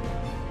on that!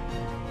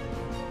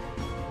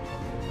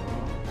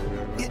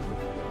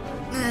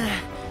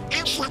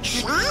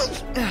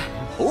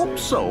 Hope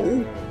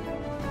so.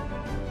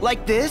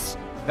 Like this?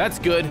 That's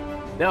good.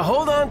 Now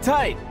hold on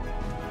tight!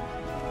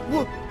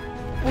 Whoa!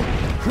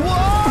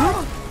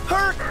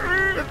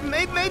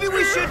 Maybe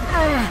we should...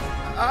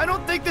 I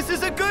don't think this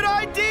is a good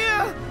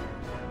idea!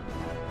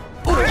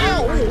 Oh,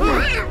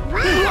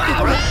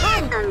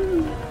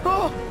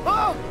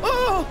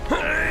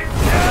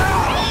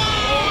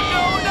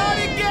 no, not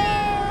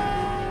again!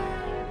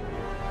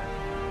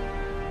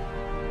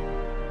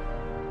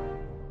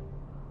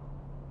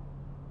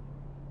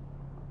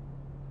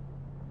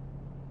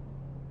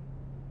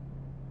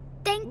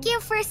 Thank you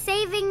for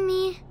saving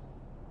me.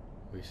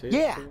 We say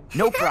Yeah, so?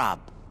 no prob.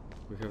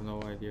 We have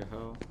no idea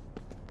how.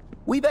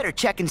 We better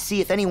check and see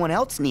if anyone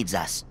else needs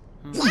us.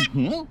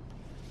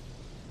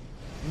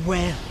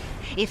 Well,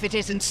 if it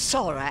isn't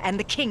Sora and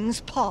the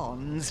King's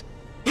Pawns.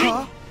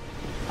 Huh?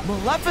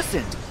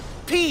 Maleficent!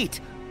 Pete!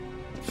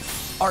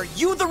 Are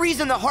you the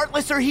reason the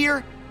Heartless are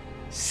here?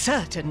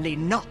 Certainly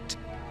not.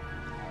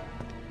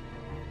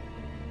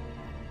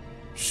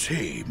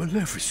 Say,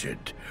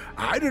 Maleficent,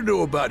 I don't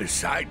know about his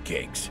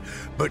sidekicks,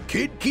 but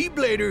Kid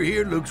Keyblader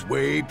here looks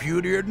way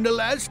punier than the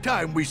last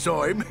time we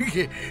saw him.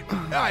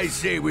 I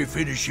say we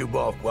finish him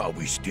off while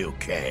we still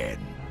can.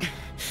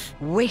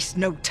 Waste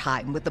no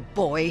time with the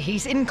boy.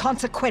 He's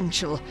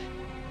inconsequential.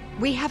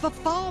 We have a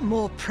far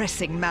more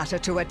pressing matter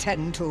to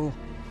attend to.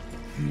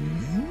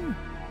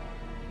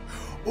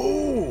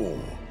 Oh,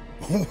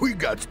 we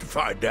got to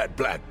find that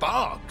black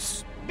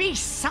box. Be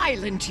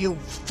silent, you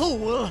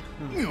fool!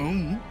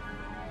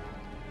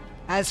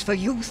 As for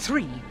you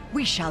three,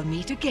 we shall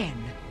meet again,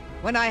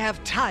 when I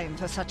have time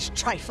for such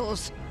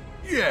trifles.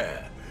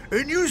 Yeah,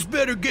 and you's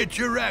better get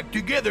your act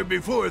together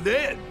before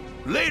then.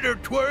 Later,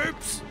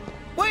 twerps.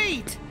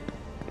 Wait!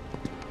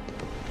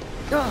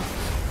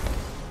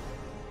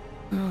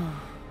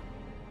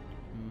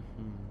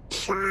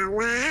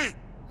 Sora?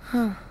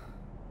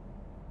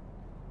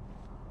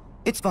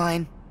 It's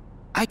fine.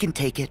 I can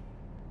take it.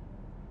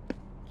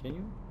 Can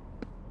you?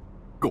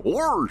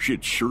 Gosh,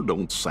 it sure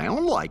don't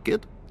sound like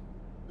it.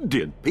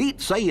 Did Pete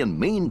saying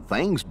mean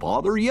things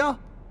bother you?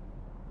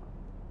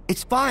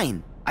 It's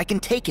fine. I can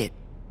take it.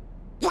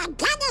 You're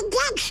gonna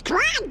get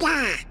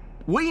stronger.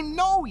 We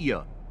know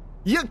you.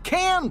 You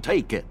can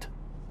take it.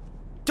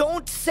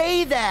 Don't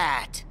say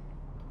that!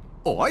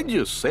 Oh, I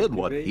just said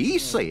what he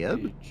said.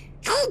 He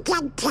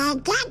can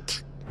take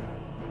it.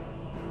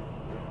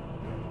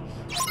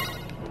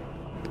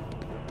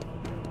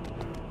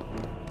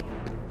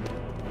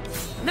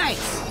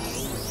 Nice!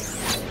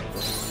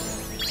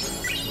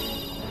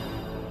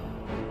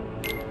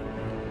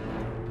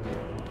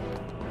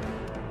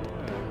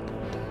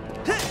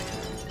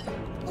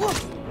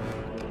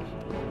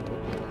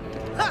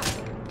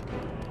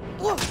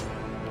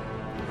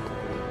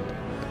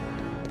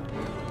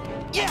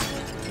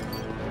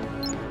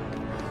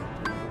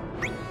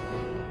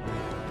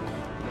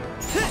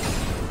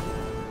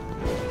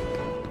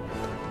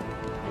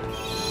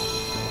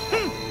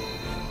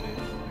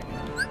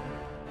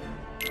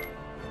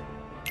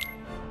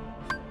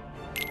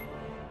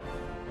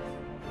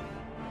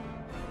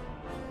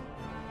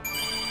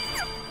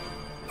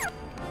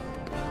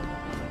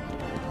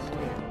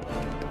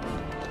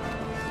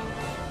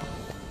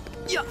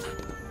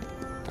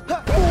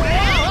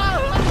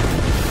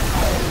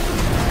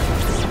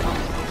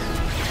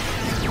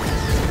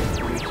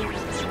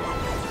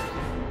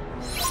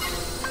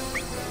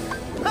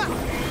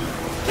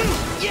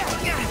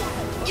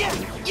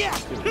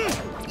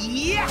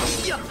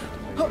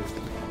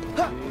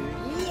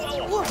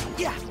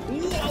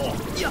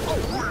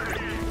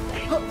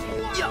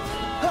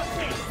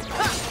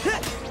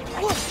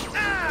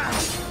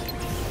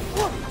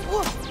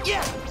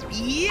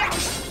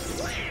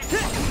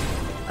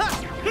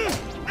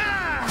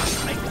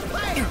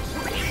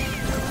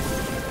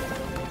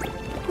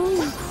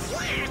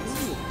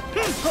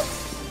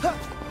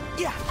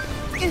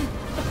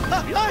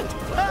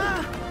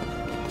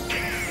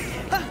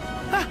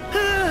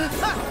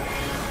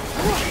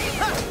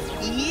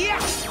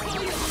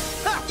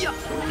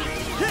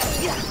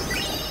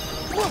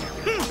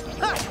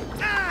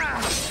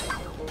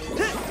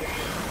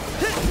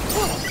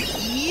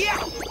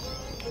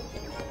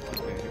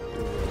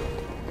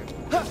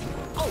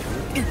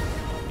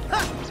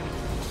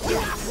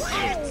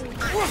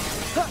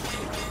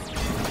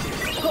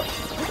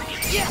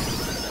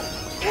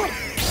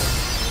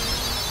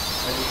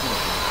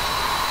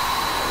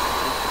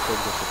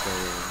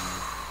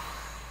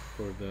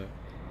 For the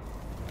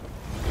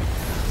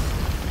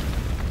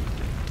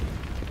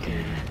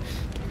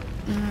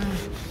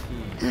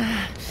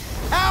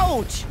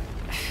Ouch!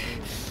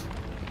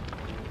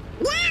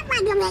 Now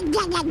what are we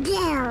gonna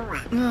do?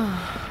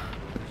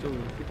 So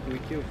we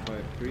kill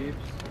 5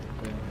 creeps.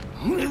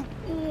 Then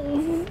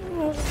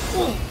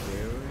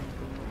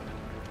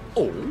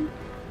Oh. And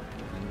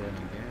then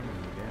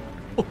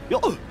again.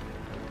 Oh.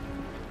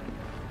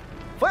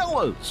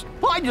 Fellas,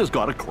 I just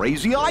got a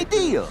crazy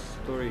idea.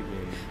 Story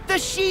game. The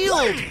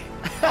shield!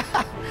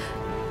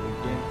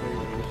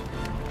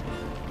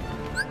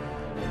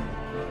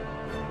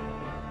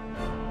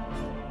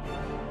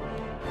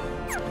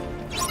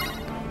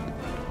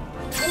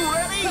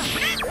 Ready?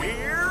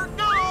 Here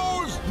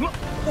goes!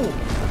 Oh.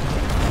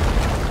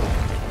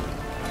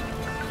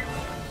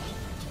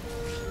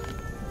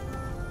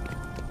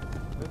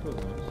 That was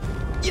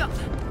nice. Yeah.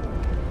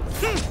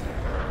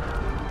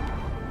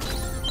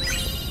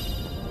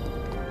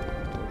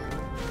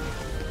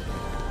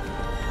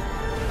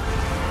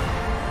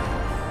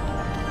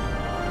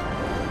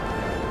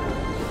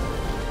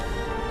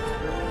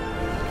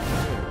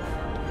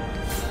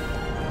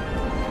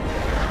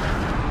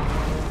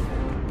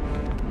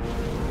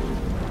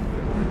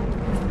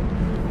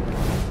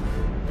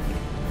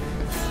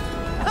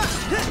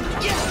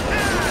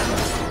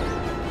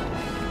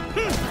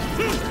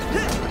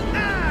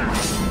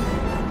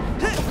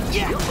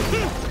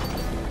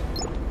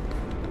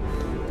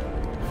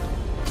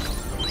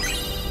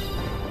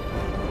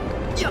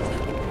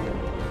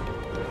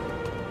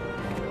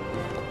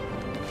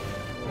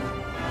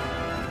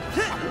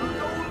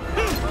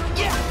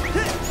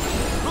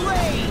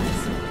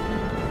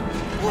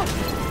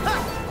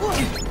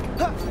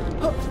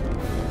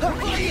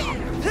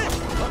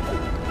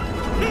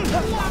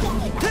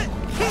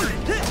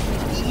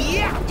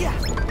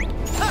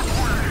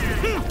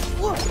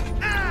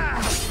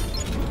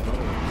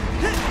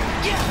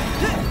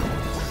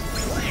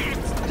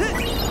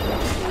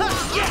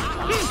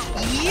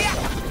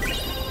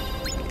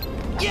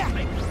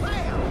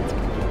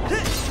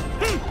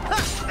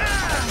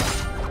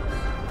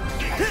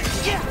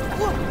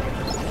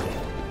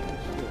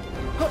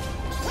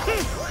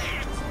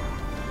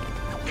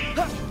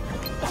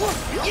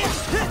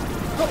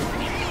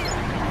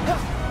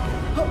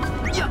 I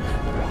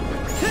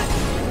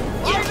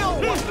know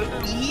what to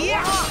do.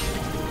 Yeah!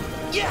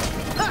 Yeah!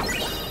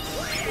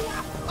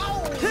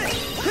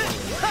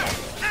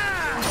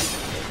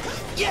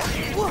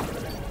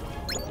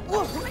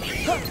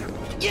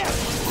 Yeah!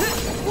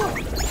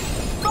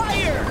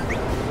 Fire!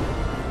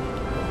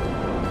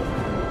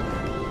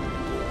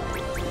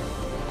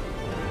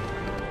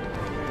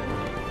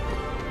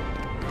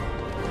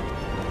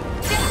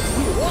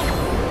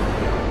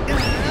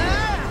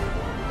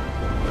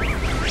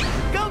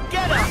 Go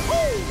get him!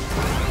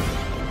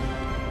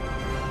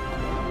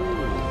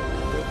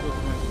 That was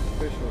my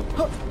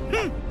special.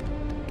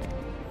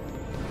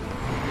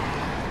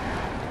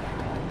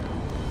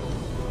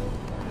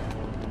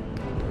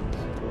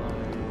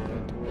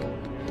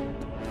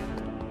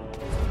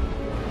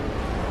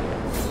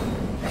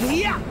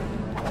 Yeah!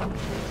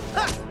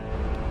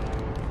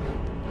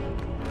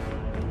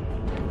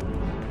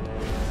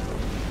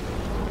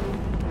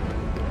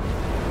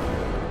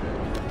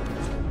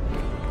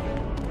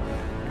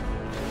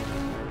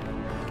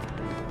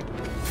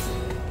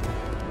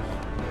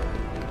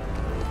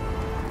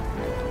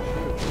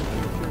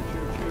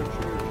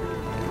 Ready?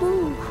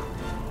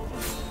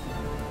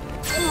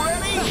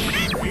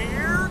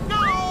 Here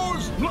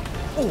goes!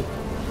 Oh.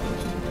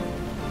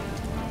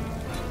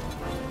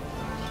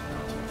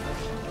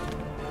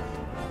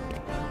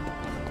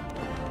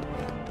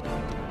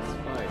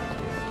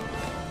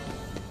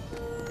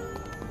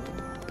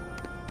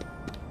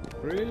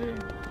 Really?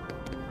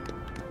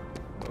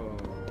 Oh,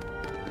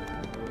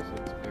 I was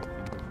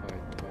expecting to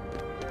fight.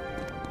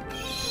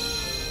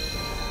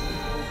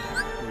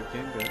 You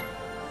came back.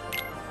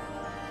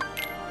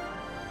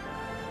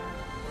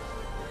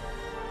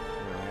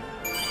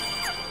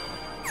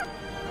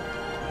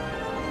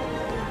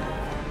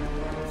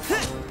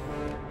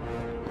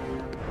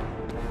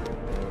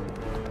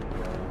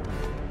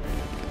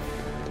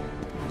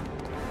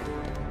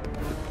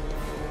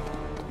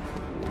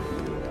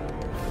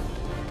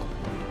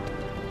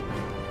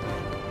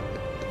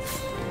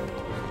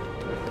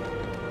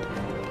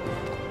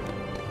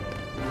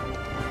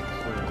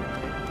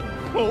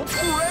 Oh,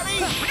 ready?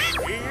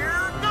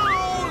 Here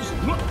goes!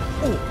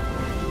 Oh.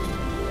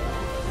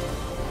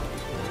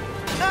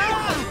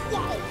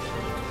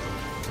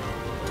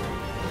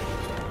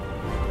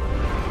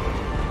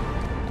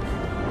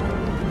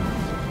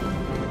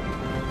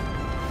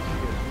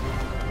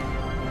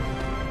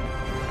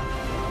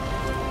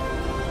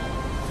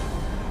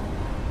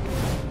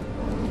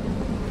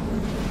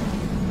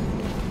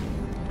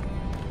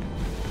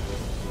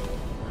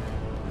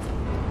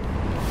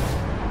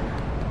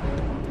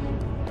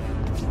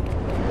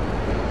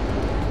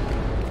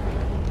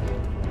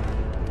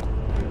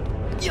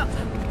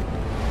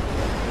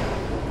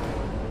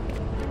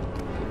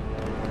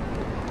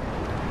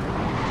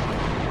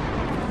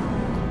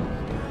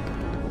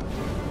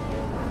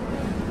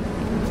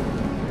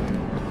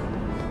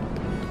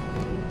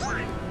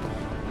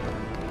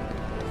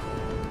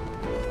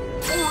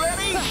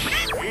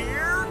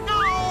 Here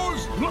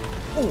goes!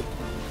 Oh.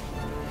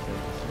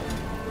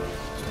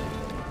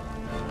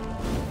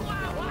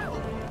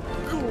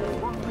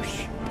 Gosh.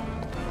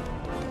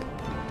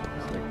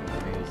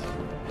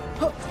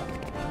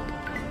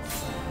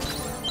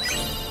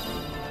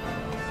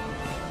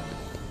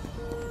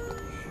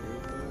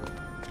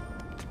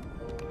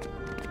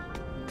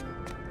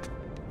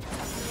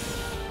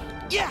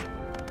 Yeah!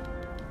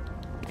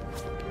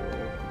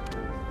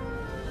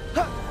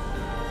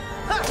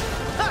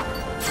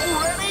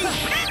 Ready?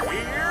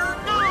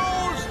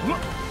 Here goes!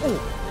 Oh.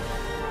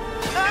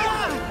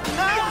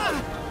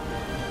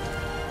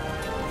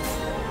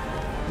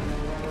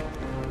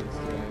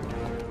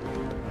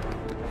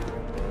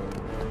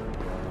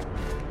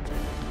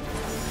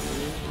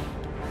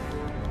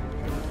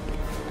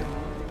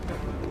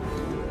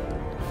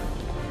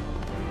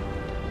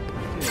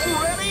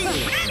 Ready?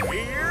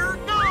 Here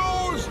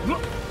goes!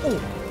 Oh.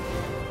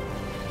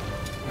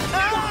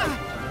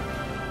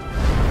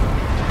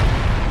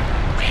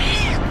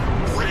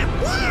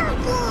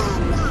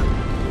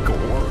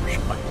 Gosh,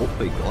 I hope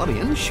they got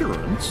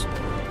insurance.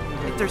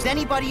 If there's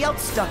anybody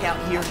else stuck out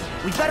here,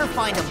 we better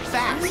find them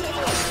fast.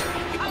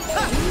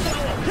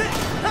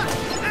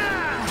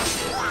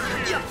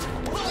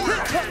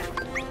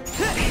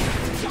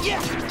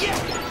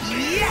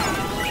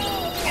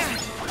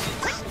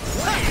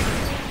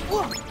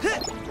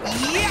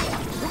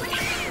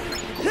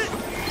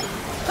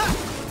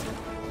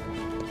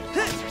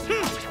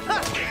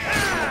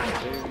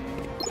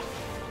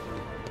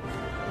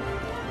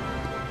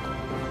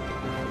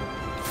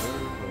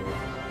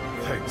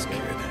 Thanks,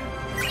 kid.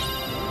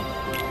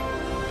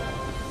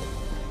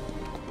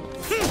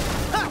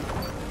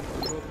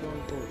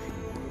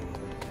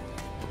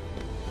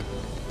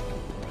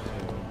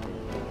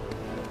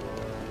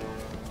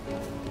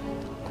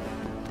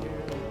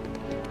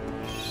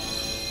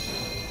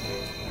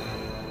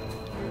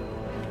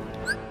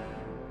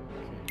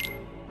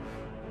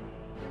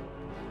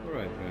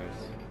 Alright guys,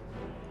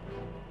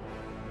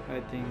 I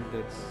think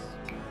that's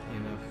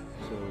enough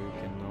so you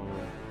can know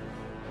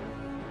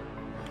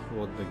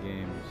what the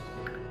games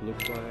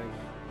look like.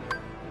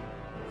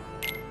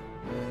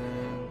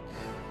 And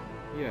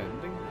yeah,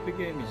 the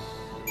game is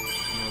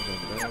not that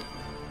bad.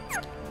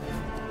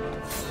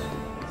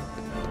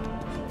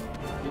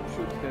 It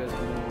should have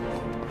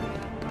more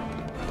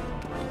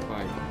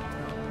fight.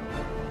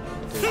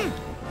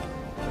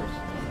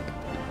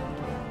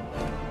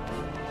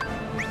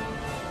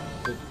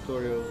 The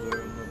tutorials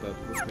are not that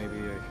good. Maybe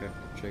I have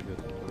to check the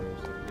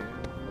tutorials again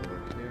over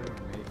here.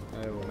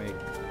 I will make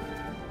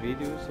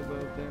videos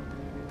about them.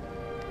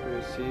 Maybe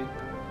we'll see.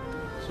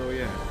 So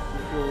yeah,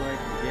 if you like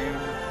the game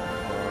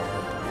or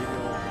the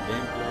video, the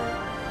gameplay,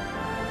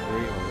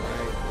 leave a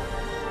like,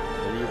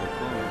 leave a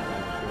comment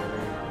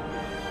actually,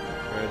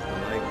 press the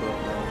like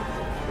button,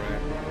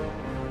 subscribe,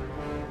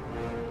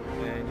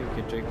 and you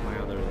can check my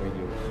other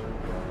videos.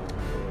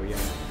 So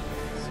yeah,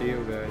 see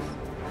you guys.